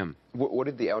to him. What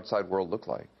did the outside world look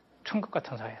like?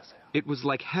 It was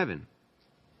like heaven.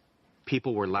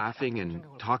 People were laughing and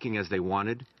talking as they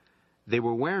wanted. They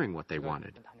were wearing what they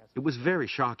wanted. It was very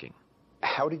shocking.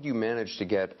 How did you manage to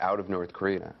get out of North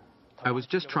Korea? I was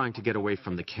just trying to get away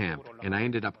from the camp, and I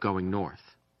ended up going north.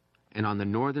 And on the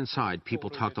northern side, people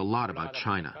talked a lot about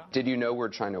China. Did you know where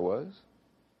China was?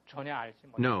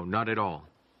 No, not at all.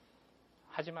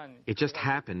 It just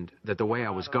happened that the way I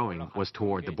was going was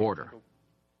toward the border.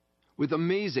 With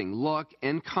amazing luck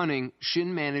and cunning,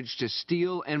 Shin managed to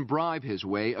steal and bribe his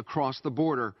way across the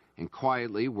border and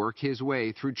quietly work his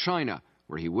way through China,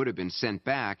 where he would have been sent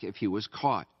back if he was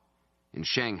caught. In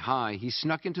Shanghai, he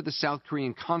snuck into the South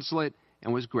Korean consulate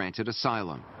and was granted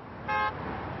asylum.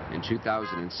 In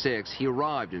 2006, he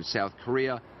arrived in South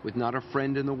Korea with not a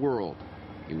friend in the world.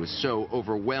 He was so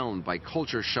overwhelmed by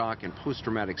culture shock and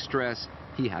post-traumatic stress,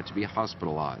 he had to be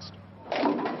hospitalized.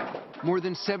 More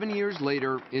than 7 years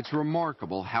later, it's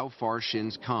remarkable how far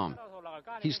Shin's come.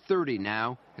 He's 30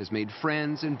 now, has made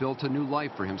friends and built a new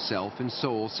life for himself in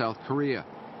Seoul, South Korea.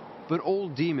 But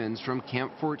old demons from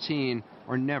Camp 14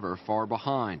 are never far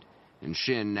behind, and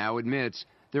Shin now admits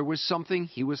there was something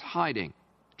he was hiding.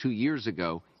 2 years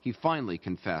ago, he finally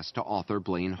confessed to author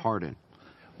Blaine Harden.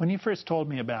 When he first told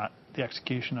me about the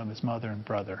execution of his mother and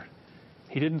brother,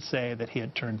 he didn't say that he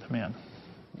had turned them in.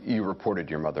 You reported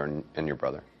your mother and your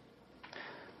brother?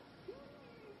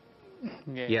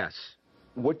 Yes.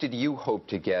 What did you hope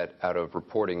to get out of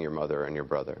reporting your mother and your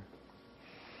brother?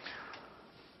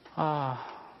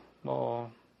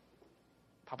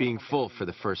 Being full for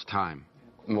the first time.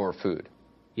 More food?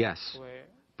 Yes.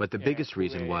 But the biggest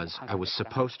reason was I was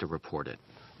supposed to report it.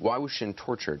 Why was Shin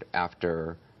tortured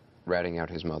after ratting out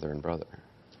his mother and brother?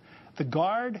 The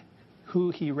guard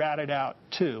who he ratted out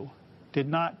to did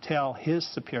not tell his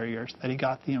superiors that he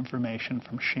got the information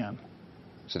from Shin.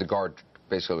 So the guard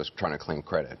basically was trying to claim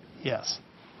credit? Yes.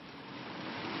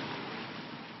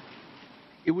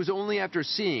 It was only after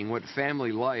seeing what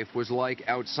family life was like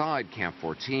outside Camp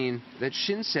 14 that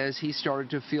Shin says he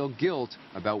started to feel guilt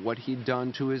about what he'd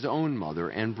done to his own mother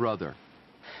and brother.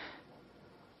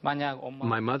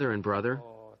 My mother and brother,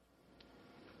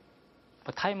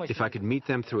 if I could meet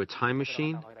them through a time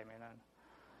machine,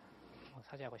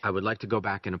 I would like to go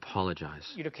back and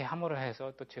apologize.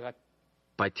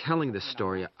 By telling this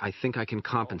story, I think I can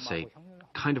compensate,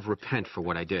 kind of repent for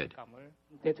what I did.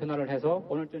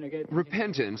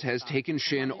 Repentance has taken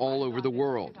Shin all over the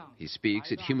world. He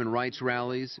speaks at human rights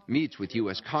rallies, meets with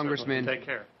U.S. congressmen,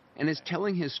 and is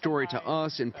telling his story to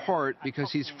us in part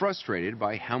because he's frustrated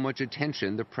by how much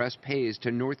attention the press pays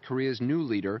to North Korea's new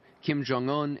leader, Kim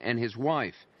Jong-un, and his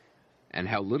wife, and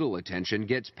how little attention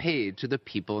gets paid to the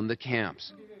people in the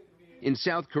camps. In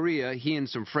South Korea, he and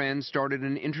some friends started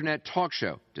an internet talk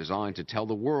show designed to tell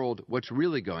the world what's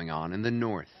really going on in the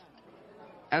North.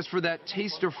 As for that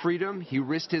taste of freedom he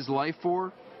risked his life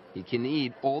for, he can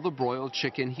eat all the broiled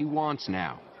chicken he wants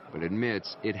now, but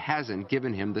admits it hasn't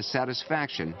given him the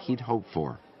satisfaction he'd hoped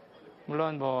for.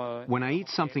 When I eat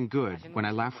something good, when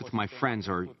I laugh with my friends,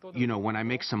 or, when I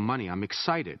make some money, I'm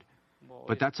excited.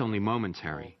 But that's only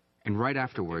momentary. And right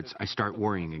afterwards, I start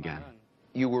worrying again.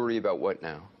 You worry about what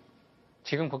now?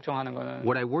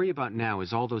 What I worry about now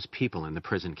is all those people in the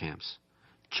prison camps.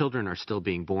 Children are still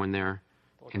being born there,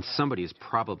 and somebody is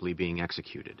probably being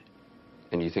executed.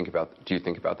 And do you think about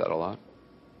that a lot?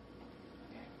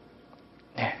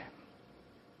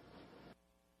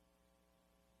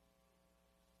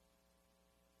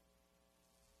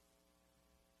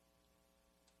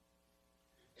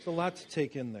 It's a lot to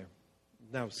take in there.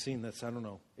 Now, I've seen this,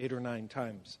 8 or 9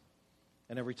 times.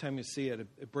 And every time you see it,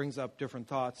 it brings up different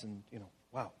thoughts and,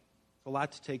 wow, it's a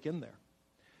lot to take in there.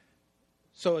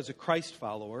 So as a Christ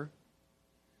follower,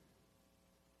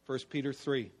 1 Peter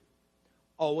 3,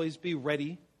 always be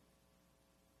ready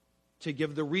to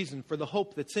give the reason for the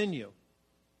hope that's in you.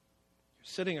 You're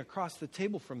sitting across the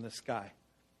table from this guy,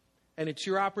 and it's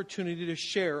your opportunity to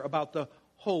share about the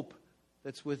hope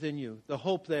that's within you, the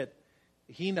hope that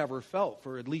he never felt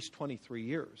for at least 23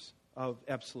 years of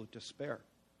absolute despair.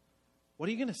 What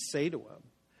are you going to say to him?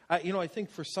 I think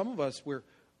for some of us,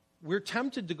 we're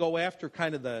tempted to go after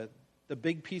kind of the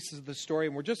big pieces of the story,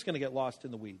 and we're just going to get lost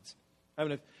in the weeds. I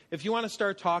mean, if you want to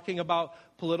start talking about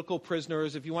political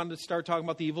prisoners, if you want to start talking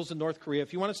about the evils in North Korea,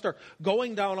 if you want to start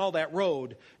going down all that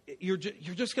road, you're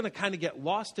just going to kind of get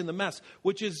lost in the mess,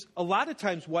 which is a lot of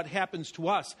times what happens to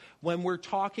us when we're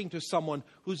talking to someone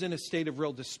who's in a state of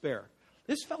real despair.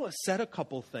 This fella said a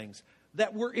couple things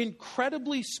that were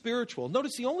incredibly spiritual.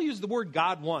 Notice he only used the word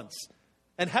God once,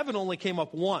 and heaven only came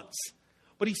up once.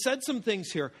 But he said some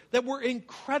things here that were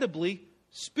incredibly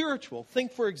spiritual.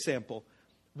 Think, for example,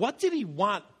 what did he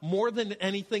want more than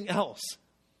anything else?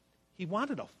 He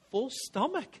wanted a full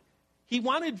stomach. He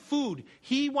wanted food.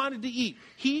 He wanted to eat.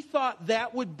 He thought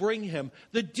that would bring him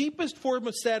the deepest form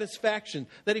of satisfaction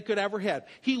that he could ever have.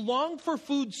 He longed for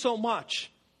food so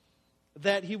much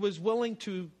that he was willing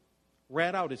to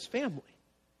rat out his family.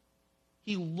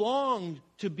 He longed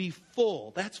to be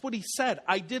full. That's what he said.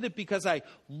 I did it because I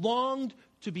longed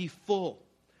to be full.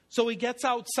 So he gets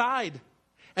outside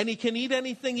and he can eat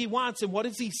anything he wants. And what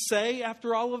does he say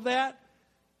after all of that?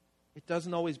 It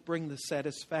doesn't always bring the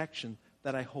satisfaction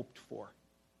that I hoped for.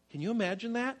 Can you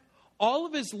imagine that? All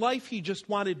of his life, he just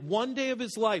wanted one day of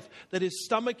his life that his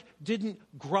stomach didn't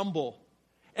grumble.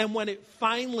 And when it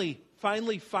finally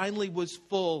was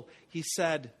full, he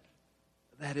said,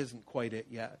 that isn't quite it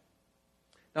yet.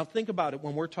 Now think about it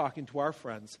when we're talking to our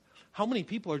friends. How many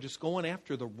people are just going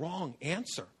after the wrong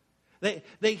answer?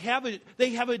 They have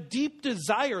a deep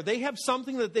desire. They have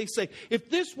something that they say, if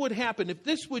this would happen, if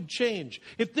this would change,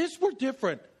 if this were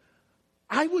different,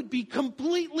 I would be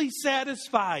completely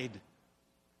satisfied.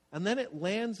 And then it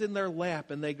lands in their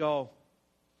lap and they go,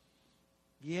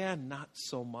 yeah, not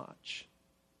so much.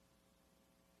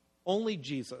 Only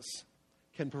Jesus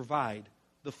can provide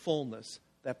the fullness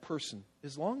that person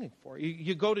is longing for.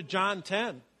 You go to John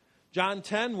 10. John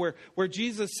 10, where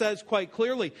Jesus says quite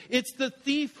clearly, it's the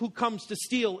thief who comes to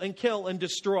steal and kill and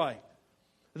destroy.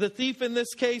 The thief in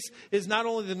this case is not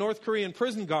only the North Korean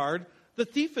prison guard, the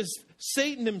thief is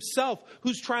Satan himself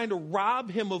who's trying to rob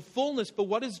him of fullness. But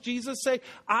what does Jesus say?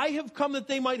 I have come that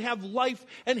they might have life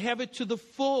and have it to the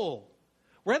full.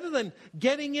 Rather than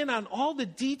getting in on all the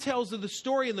details of the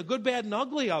story and the good, bad, and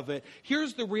ugly of it,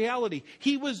 here's the reality.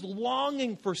 He was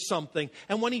longing for something,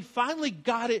 and when he finally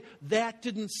got it, that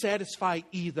didn't satisfy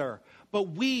either. But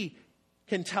we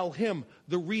can tell him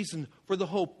the reason for the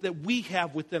hope that we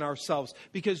have within ourselves,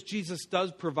 because Jesus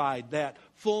does provide that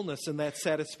fullness and that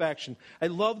satisfaction. I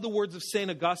love the words of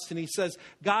St. Augustine. He says,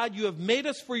 God, you have made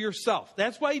us for yourself.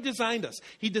 That's why he designed us.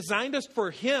 He designed us for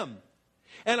him.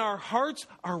 And our hearts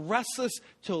are restless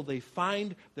till they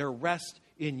find their rest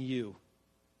in you.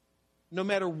 No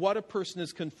matter what a person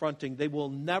is confronting, they will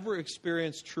never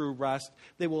experience true rest.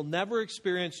 They will never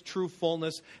experience true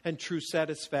fullness and true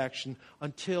satisfaction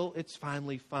until it's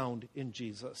finally found in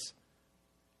Jesus.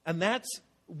 And that's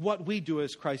what we do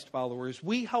as Christ followers.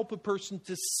 We help a person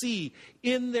to see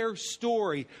in their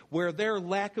story where their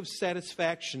lack of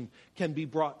satisfaction can be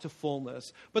brought to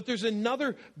fullness. But there's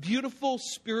another beautiful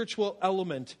spiritual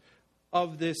element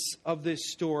of this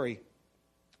story.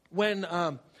 When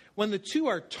the two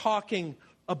are talking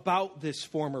about this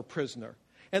former prisoner,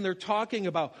 and they're talking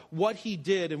about what he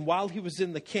did and while he was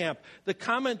in the camp, the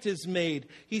comment is made.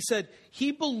 He said,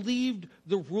 he believed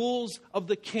the rules of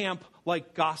the camp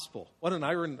like gospel. What an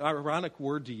ironic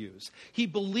word to use. He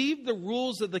believed the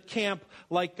rules of the camp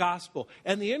like gospel.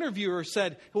 And the interviewer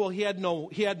said, well, he had no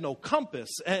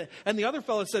compass. And the other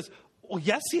fellow says, well,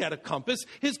 yes, he had a compass.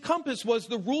 His compass was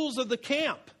the rules of the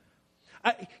camp.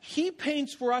 He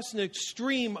paints for us an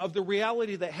extreme of the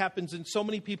reality that happens in so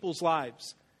many people's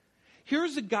lives.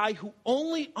 Here's a guy who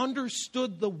only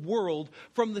understood the world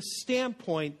from the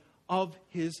standpoint of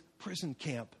his prison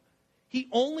camp. He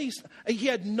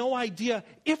had no idea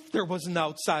if there was an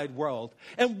outside world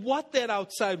and what that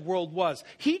outside world was.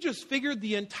 He just figured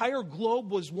the entire globe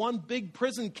was one big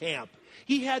prison camp.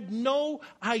 He had no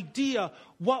idea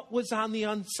what was on the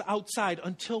outside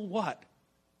until what?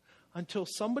 Until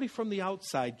somebody from the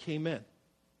outside came in.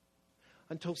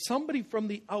 Until somebody from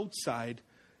the outside,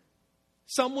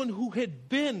 someone who had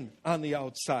been on the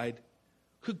outside,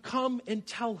 could come and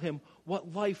tell him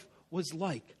what life was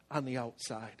like on the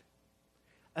outside.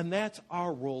 And that's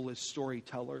our role as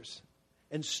storytellers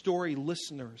and story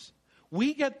listeners.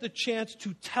 We get the chance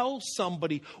to tell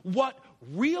somebody what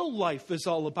real life is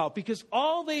all about, because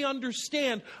all they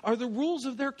understand are the rules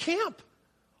of their camp.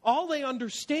 All they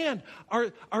understand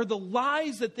are the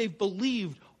lies that they've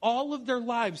believed all of their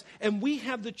lives. And we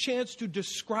have the chance to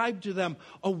describe to them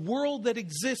a world that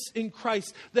exists in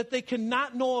Christ that they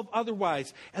cannot know of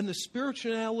otherwise. And the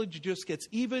spiritual analogy just gets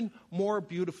even more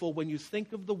beautiful when you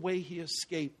think of the way he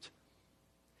escaped.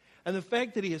 And the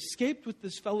fact that he escaped with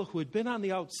this fellow who had been on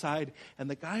the outside, and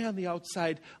the guy on the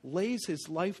outside lays his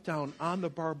life down on the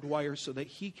barbed wire so that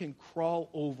he can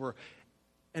crawl over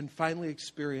and finally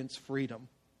experience freedom.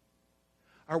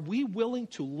 Are we willing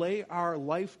to lay our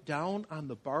life down on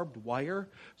the barbed wire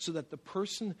so that the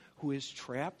person who is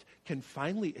trapped can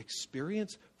finally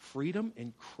experience freedom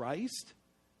in Christ?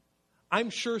 I'm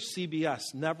sure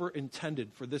CBS never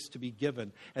intended for this to be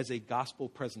given as a gospel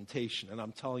presentation. And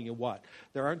I'm telling you what,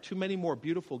 there aren't too many more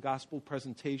beautiful gospel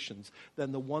presentations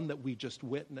than the one that we just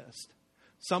witnessed.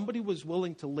 Somebody was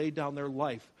willing to lay down their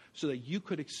life so that you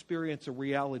could experience a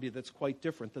reality that's quite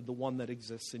different than the one that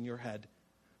exists in your head.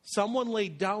 Someone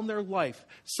laid down their life.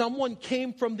 Someone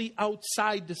came from the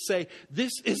outside to say,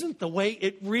 this isn't the way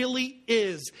it really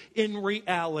is in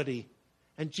reality.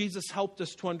 And Jesus helped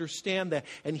us to understand that.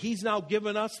 And he's now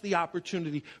given us the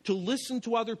opportunity to listen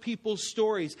to other people's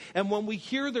stories. And when we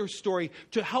hear their story,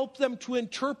 to help them to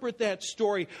interpret that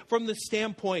story from the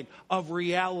standpoint of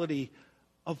reality,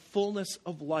 of fullness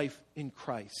of life in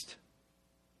Christ.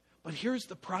 But here's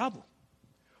the problem.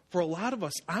 For a lot of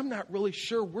us, I'm not really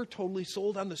sure we're totally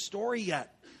sold on the story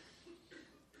yet.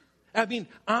 I mean,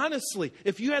 honestly,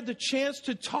 if you had the chance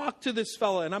to talk to this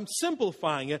fellow, and I'm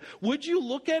simplifying it, would you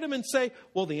look at him and say,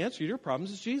 well, the answer to your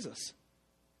problems is Jesus?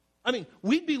 I mean,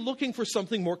 we'd be looking for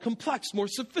something more complex, more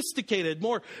sophisticated,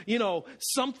 more,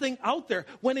 something out there,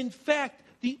 when in fact,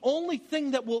 the only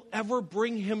thing that will ever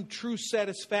bring him true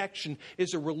satisfaction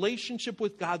is a relationship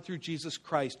with God through Jesus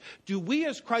Christ. Do we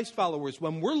as Christ followers,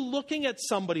 when we're looking at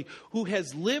somebody who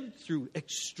has lived through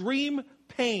extreme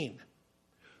pain,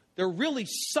 they're really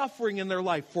suffering in their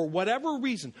life for whatever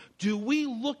reason, do we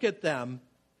look at them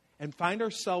and find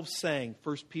ourselves saying,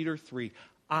 1 Peter 3,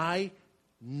 I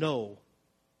know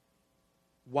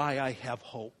why I have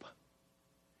hope,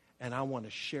 and I want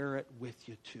to share it with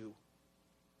you too.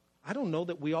 I don't know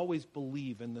that we always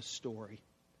believe in the story.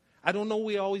 I don't know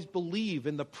we always believe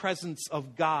in the presence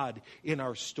of God in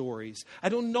our stories. I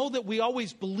don't know that we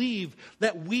always believe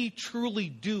that we truly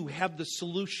do have the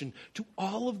solution to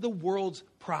all of the world's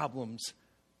problems.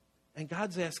 And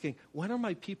God's asking, when are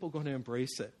my people going to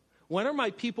embrace it? When are my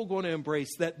people going to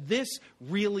embrace that this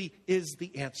really is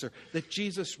the answer? That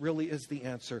Jesus really is the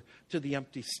answer to the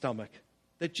empty stomach?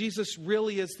 That Jesus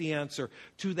really is the answer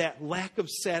to that lack of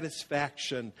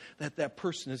satisfaction that that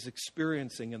person is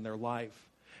experiencing in their life.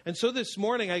 And so this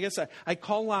morning, I guess I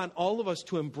call on all of us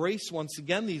to embrace once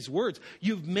again these words.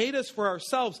 You've made us for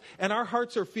ourselves, and our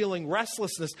hearts are feeling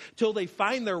restlessness till they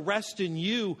find their rest in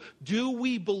you. Do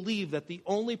we believe that the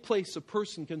only place a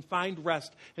person can find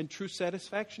rest and true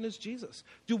satisfaction is Jesus?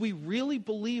 Do we really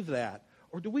believe that?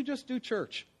 Or do we just do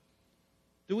church?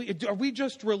 Are we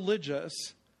just religious?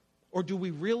 Or do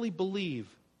we really believe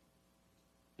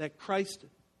that Christ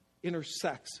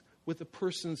intersects with a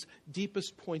person's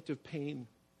deepest point of pain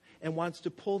and wants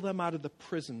to pull them out of the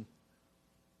prison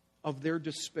of their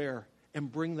despair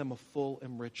and bring them a full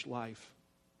and rich life?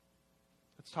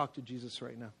 Let's talk to Jesus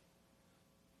right now.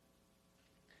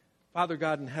 Father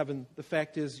God in heaven, the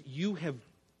fact is you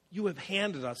have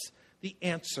handed us the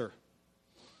answer.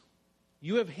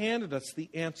 You have handed us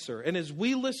the answer. And as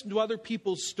we listen to other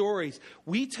people's stories,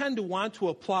 we tend to want to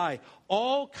apply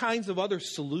all kinds of other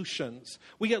solutions.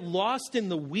 We get lost in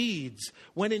the weeds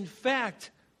when in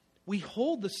fact we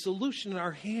hold the solution in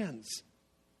our hands.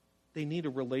 They need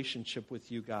a relationship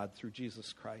with you, God, through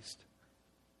Jesus Christ.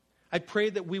 I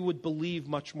pray that we would believe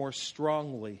much more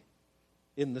strongly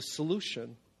in the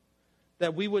solution.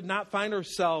 That we would not find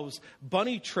ourselves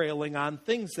bunny trailing on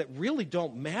things that really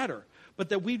don't matter. But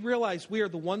that we'd realize we are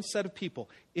the one set of people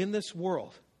in this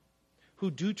world who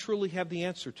do truly have the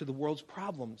answer to the world's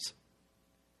problems.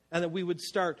 And that we would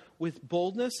start with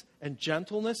boldness and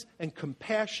gentleness and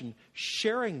compassion,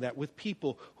 sharing that with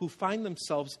people who find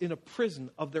themselves in a prison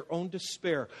of their own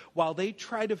despair while they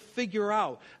try to figure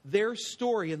out their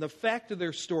story and the fact of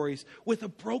their stories with a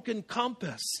broken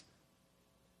compass.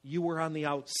 You were on the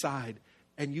outside,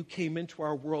 and you came into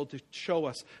our world to show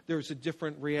us there's a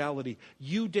different reality.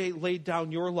 You laid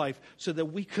down your life so that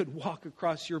we could walk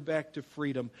across your back to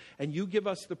freedom. And you give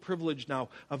us the privilege now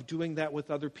of doing that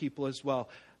with other people as well.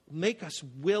 Make us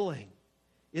willing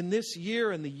in this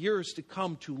year and the years to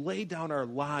come to lay down our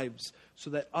lives so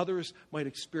that others might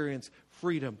experience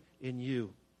freedom in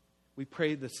you. We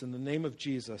pray this in the name of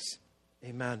Jesus.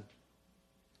 Amen.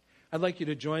 I'd like you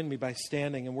to join me by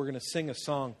standing, and we're going to sing a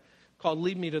song called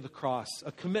Lead Me to the Cross,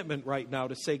 a commitment right now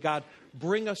to say, God,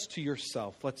 bring us to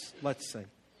yourself. Let's sing.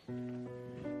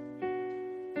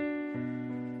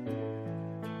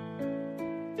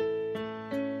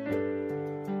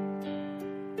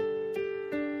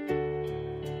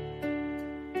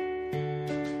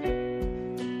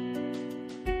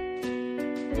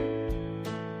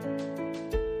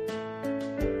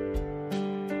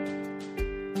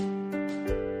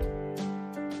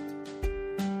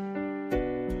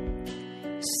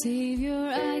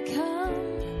 Savior, I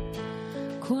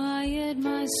come, quiet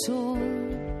my soul.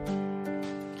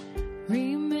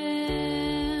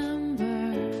 Remember,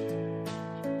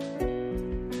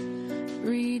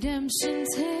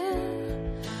 redemption's hill,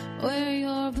 where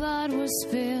your blood was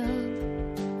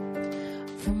spilled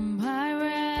for my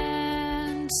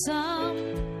ransom.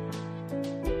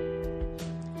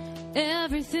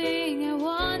 Everything I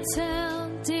once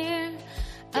held dear,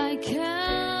 I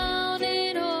count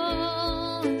it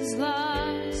all as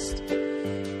lost.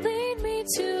 Lead me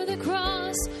to the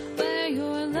cross where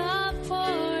your love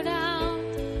poured out.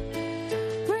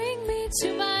 Bring me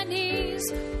to my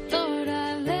knees, Lord,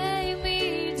 I lay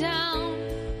me down.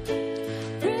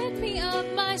 Rid me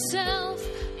of myself,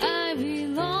 I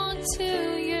belong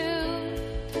to you.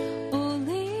 Oh,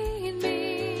 lead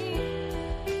me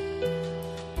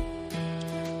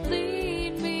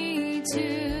to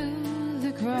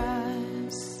the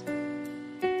cross.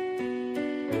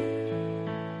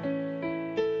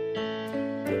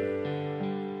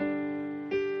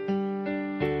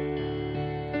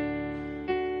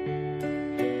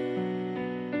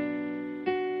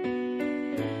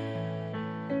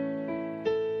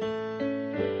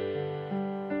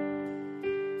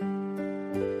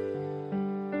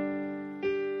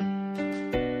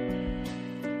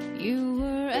 You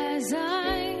were as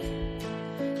I,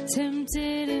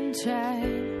 tempted and tried,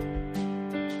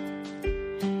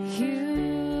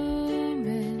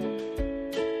 human.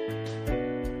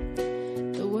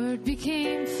 The Word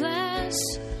became flesh,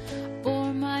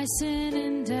 bore my sin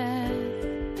and death.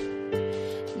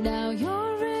 Now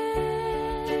you're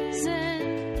risen.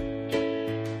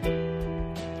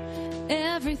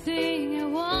 Everything I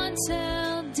once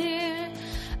held dear,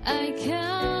 I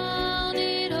count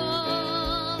it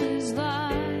all as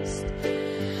lost.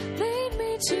 Lead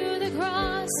me to the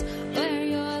cross where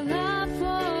your love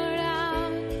poured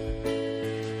out.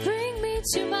 Bring me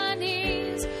to my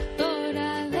knees, Lord,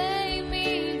 I lay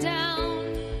me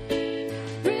down.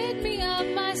 Rid me of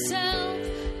myself,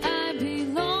 I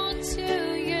belong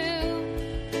to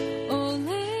you. Oh,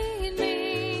 lead me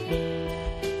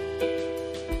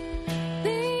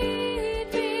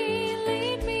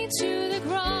to the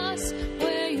cross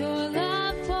where your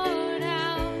love poured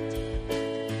out.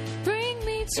 Bring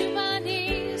me to my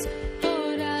knees,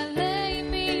 Lord, I lay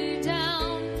me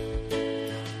down.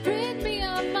 Rid me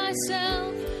of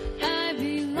myself, I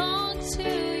belong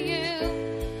to you.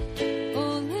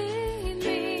 Oh, lead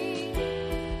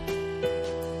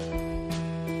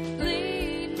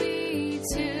me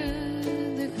to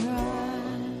the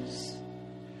cross.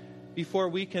 Before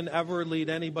we can ever lead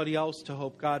anybody else to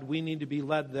hope, God, we need to be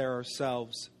led there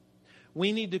ourselves.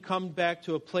 We need to come back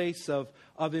to a place of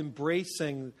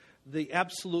embracing the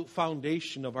absolute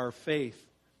foundation of our faith,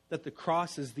 that the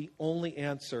cross is the only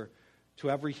answer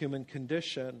to every human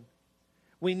condition.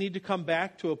 We need to come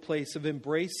back to a place of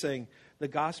embracing the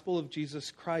gospel of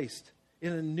Jesus Christ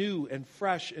in a new and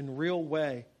fresh and real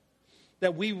way.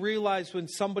 That we realize when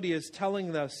somebody is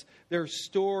telling us their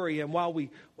story, and while we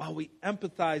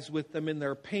empathize with them in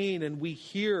their pain and we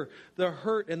hear the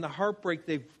hurt and the heartbreak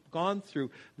they've gone through,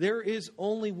 there is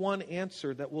only one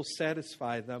answer that will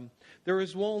satisfy them. There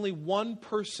is only one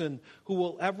person who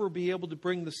will ever be able to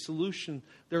bring the solution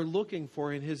they're looking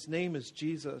for, and his name is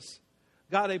Jesus.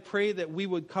 God, I pray that we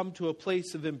would come to a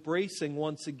place of embracing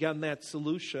once again that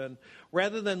solution,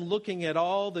 rather than looking at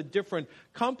all the different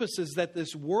compasses that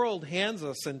this world hands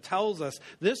us and tells us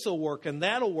this will work and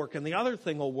that'll work and the other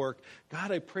thing will work.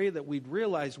 God, I pray that we'd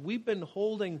realize we've been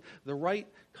holding the right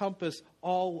compass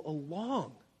all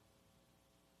along,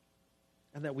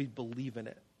 and that we believe in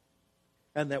it,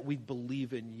 and that we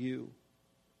believe in you,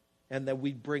 and that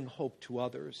we bring hope to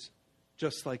others,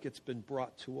 just like it's been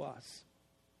brought to us.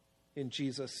 In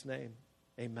Jesus' name,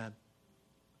 amen.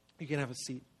 You can have a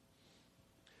seat.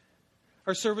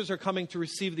 Our servers are coming to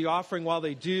receive the offering. While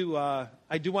they do, I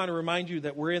do want to remind you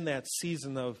that we're in that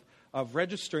season of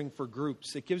registering for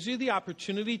groups. It gives you the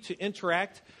opportunity to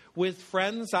interact with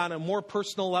friends on a more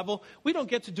personal level. We don't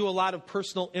get to do a lot of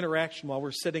personal interaction while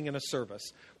we're sitting in a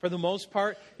service. For the most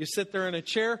part, you sit there in a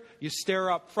chair, you stare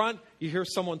up front, you hear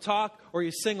someone talk, or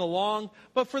you sing along.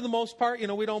 But for the most part,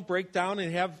 we don't break down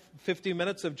and have 50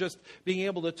 minutes of just being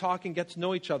able to talk and get to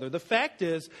know each other. The fact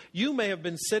is, you may have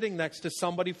been sitting next to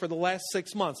somebody for the last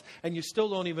 6 months, and you still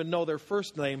don't even know their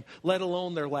first name, let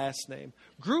alone their last name.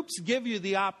 Groups give you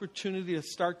the opportunity to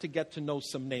start to get to know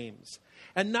some names.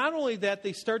 And not only that,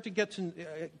 they start to get to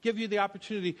give you the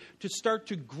opportunity to start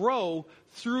to grow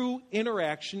through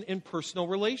interaction in personal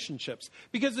relationships.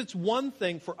 Because it's one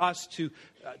thing for us to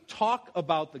talk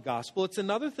about the gospel. It's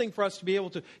another thing for us to be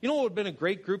able to, what would have been a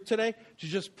great group today? To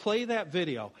just play that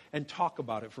video and talk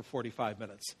about it for 45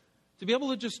 minutes. To be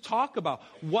able to just talk about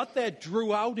what that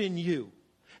drew out in you.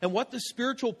 And what the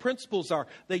spiritual principles are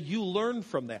that you learn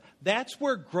from that. That's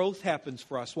where growth happens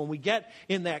for us, when we get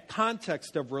in that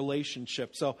context of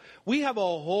relationship. So we have a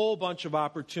whole bunch of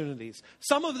opportunities.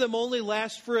 Some of them only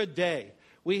last for a day.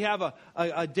 We have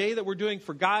a day that we're doing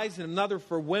for guys and another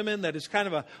for women that is kind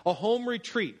of a home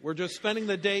retreat. We're just spending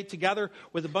the day together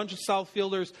with a bunch of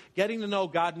Southfielders, getting to know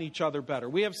God and each other better.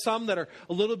 We have some that are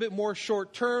a little bit more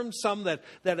short term, some that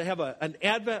have an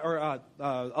Advent or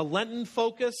a Lenten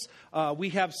focus. We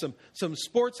have some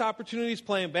sports opportunities,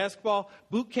 playing basketball.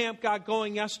 Boot camp got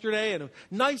going yesterday, and a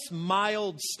nice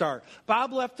mild start.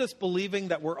 Bob left us believing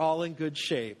that we're all in good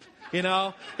shape.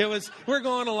 We're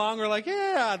going along, we're like,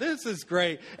 yeah, this is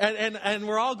great. And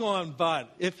we're all going,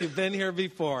 but if you've been here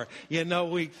before,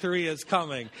 week 3 is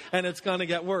coming and it's going to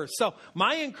get worse. So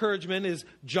my encouragement is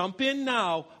jump in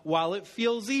now while it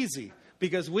feels easy.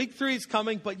 Because week 3 is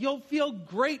coming, but you'll feel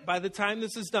great by the time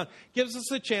this is done. Gives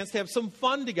us a chance to have some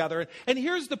fun together. And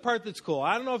here's the part that's cool.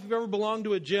 I don't know if you've ever belonged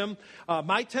to a gym.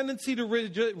 My tendency to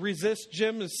resist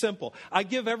gym is simple. I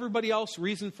give everybody else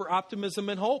reason for optimism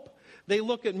and hope. They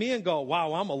look at me and go,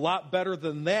 wow, I'm a lot better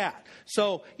than that.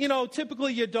 So,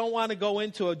 typically you don't want to go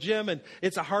into a gym and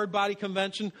it's a hard body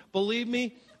convention. Believe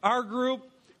me, our group,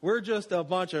 we're just a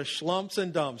bunch of schlumps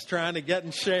and dumps trying to get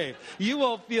in shape. You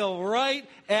will feel right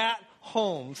at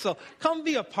home. So come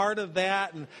be a part of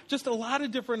that, and just a lot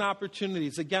of different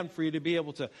opportunities, again, for you to be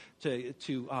able to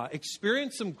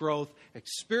experience some growth,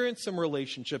 experience some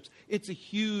relationships. It's a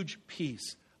huge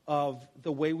piece of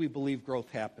the way we believe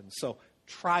growth happens. So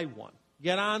try one.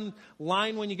 Get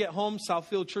online when you get home,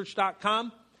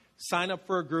 southfieldchurch.com, sign up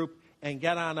for a group, and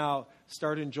get on out.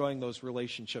 Start enjoying those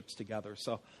relationships together.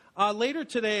 So later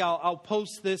today, I'll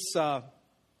post this.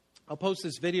 I'll post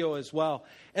this video as well.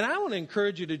 And I want to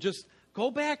encourage you to just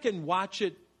go back and watch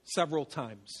it several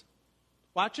times.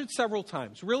 Watch it several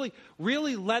times. Really,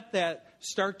 really let that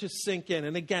start to sink in.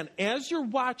 And again, as you're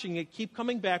watching it, keep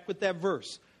coming back with that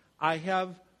verse. I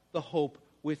have the hope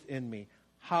within me.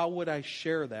 How would I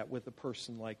share that with a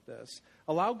person like this?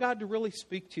 Allow God to really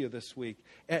speak to you this week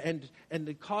and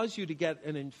to cause you to get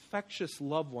an infectious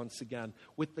love once again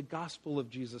with the gospel of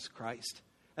Jesus Christ.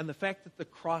 And the fact that the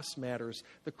cross matters.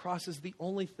 The cross is the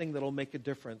only thing that will make a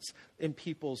difference in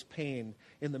people's pain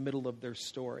in the middle of their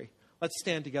story. Let's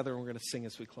stand together and we're going to sing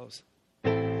as we close.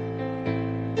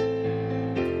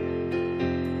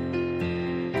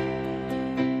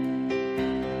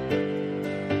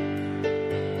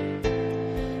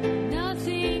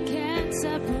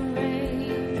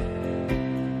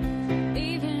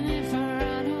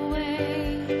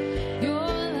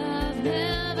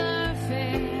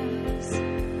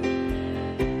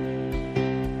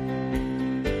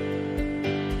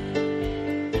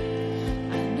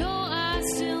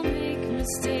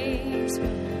 Mistakes,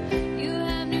 but you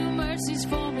have new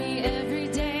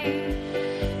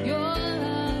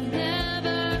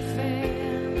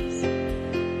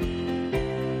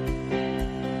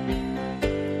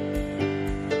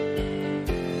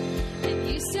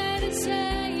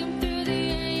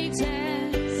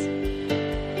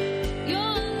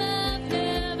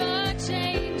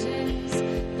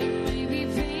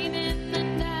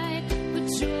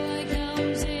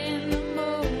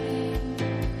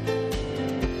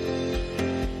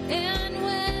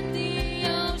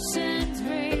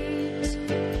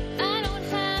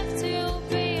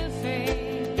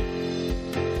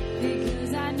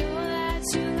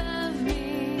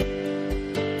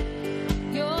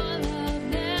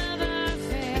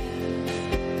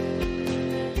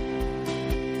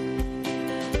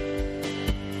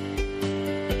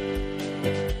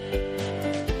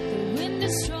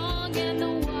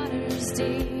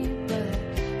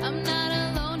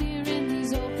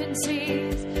one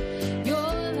sees. Your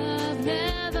love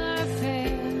never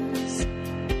fails.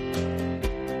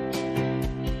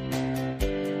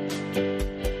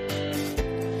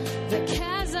 The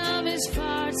chasm is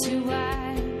far too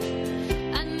wide.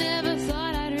 I never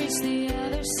thought I'd reach the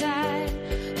other side,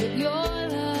 but your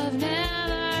love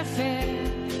never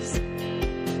fails.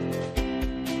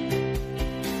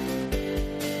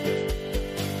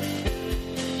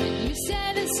 And you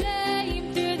said the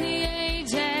same through the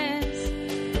ages.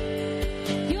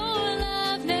 Your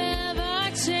love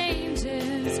never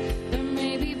changes. There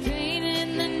may be pain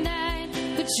in the night,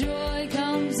 but joy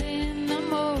comes in the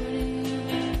morning.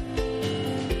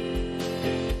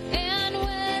 And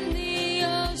when the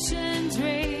oceans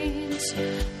rage,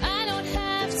 I don't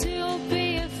have to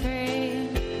be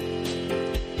afraid,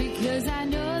 because I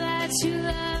know that you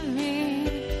love me.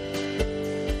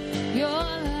 Your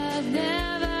love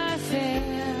never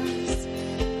fails.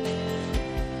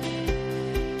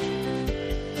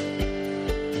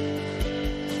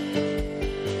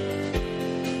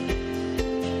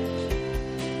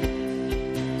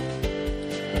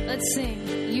 Let's sing.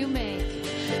 You make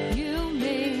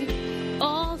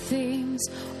all things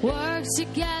work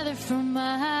together for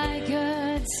my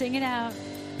good. Sing it out.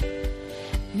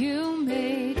 You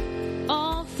make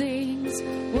all things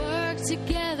work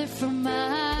together for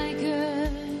my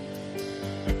good.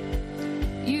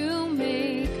 You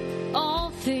make all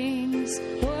things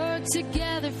work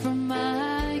together for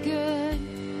my good.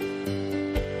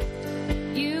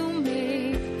 You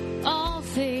make all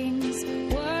things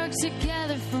work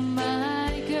together for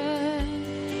my good.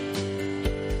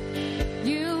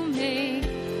 You make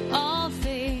all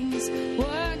things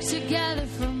work together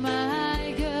for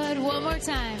my good. One more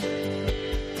time.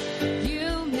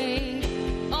 You make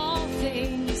all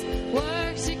things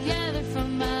work together for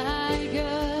my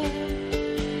good.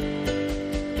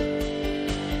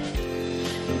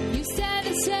 You said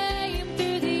the same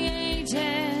through the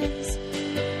ages.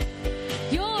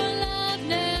 Your love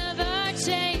never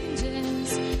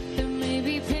changes. There may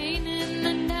be pain in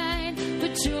the night,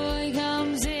 but joy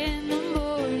comes in the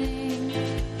morning.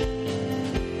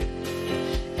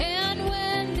 And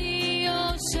when the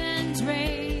oceans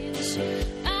rage,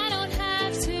 I don't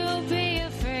have to be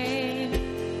afraid,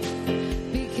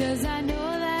 because I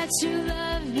know that you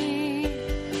love me.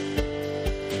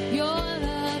 Your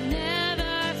love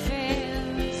never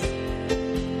fails.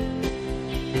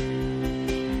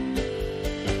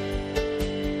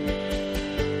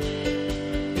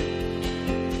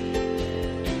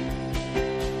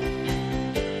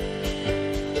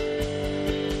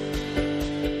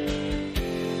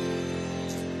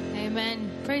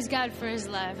 Amen. Praise God for his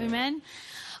love. Amen.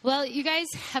 Well, you guys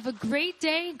have a great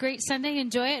day, great Sunday.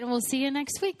 Enjoy it, and we'll see you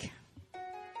next week.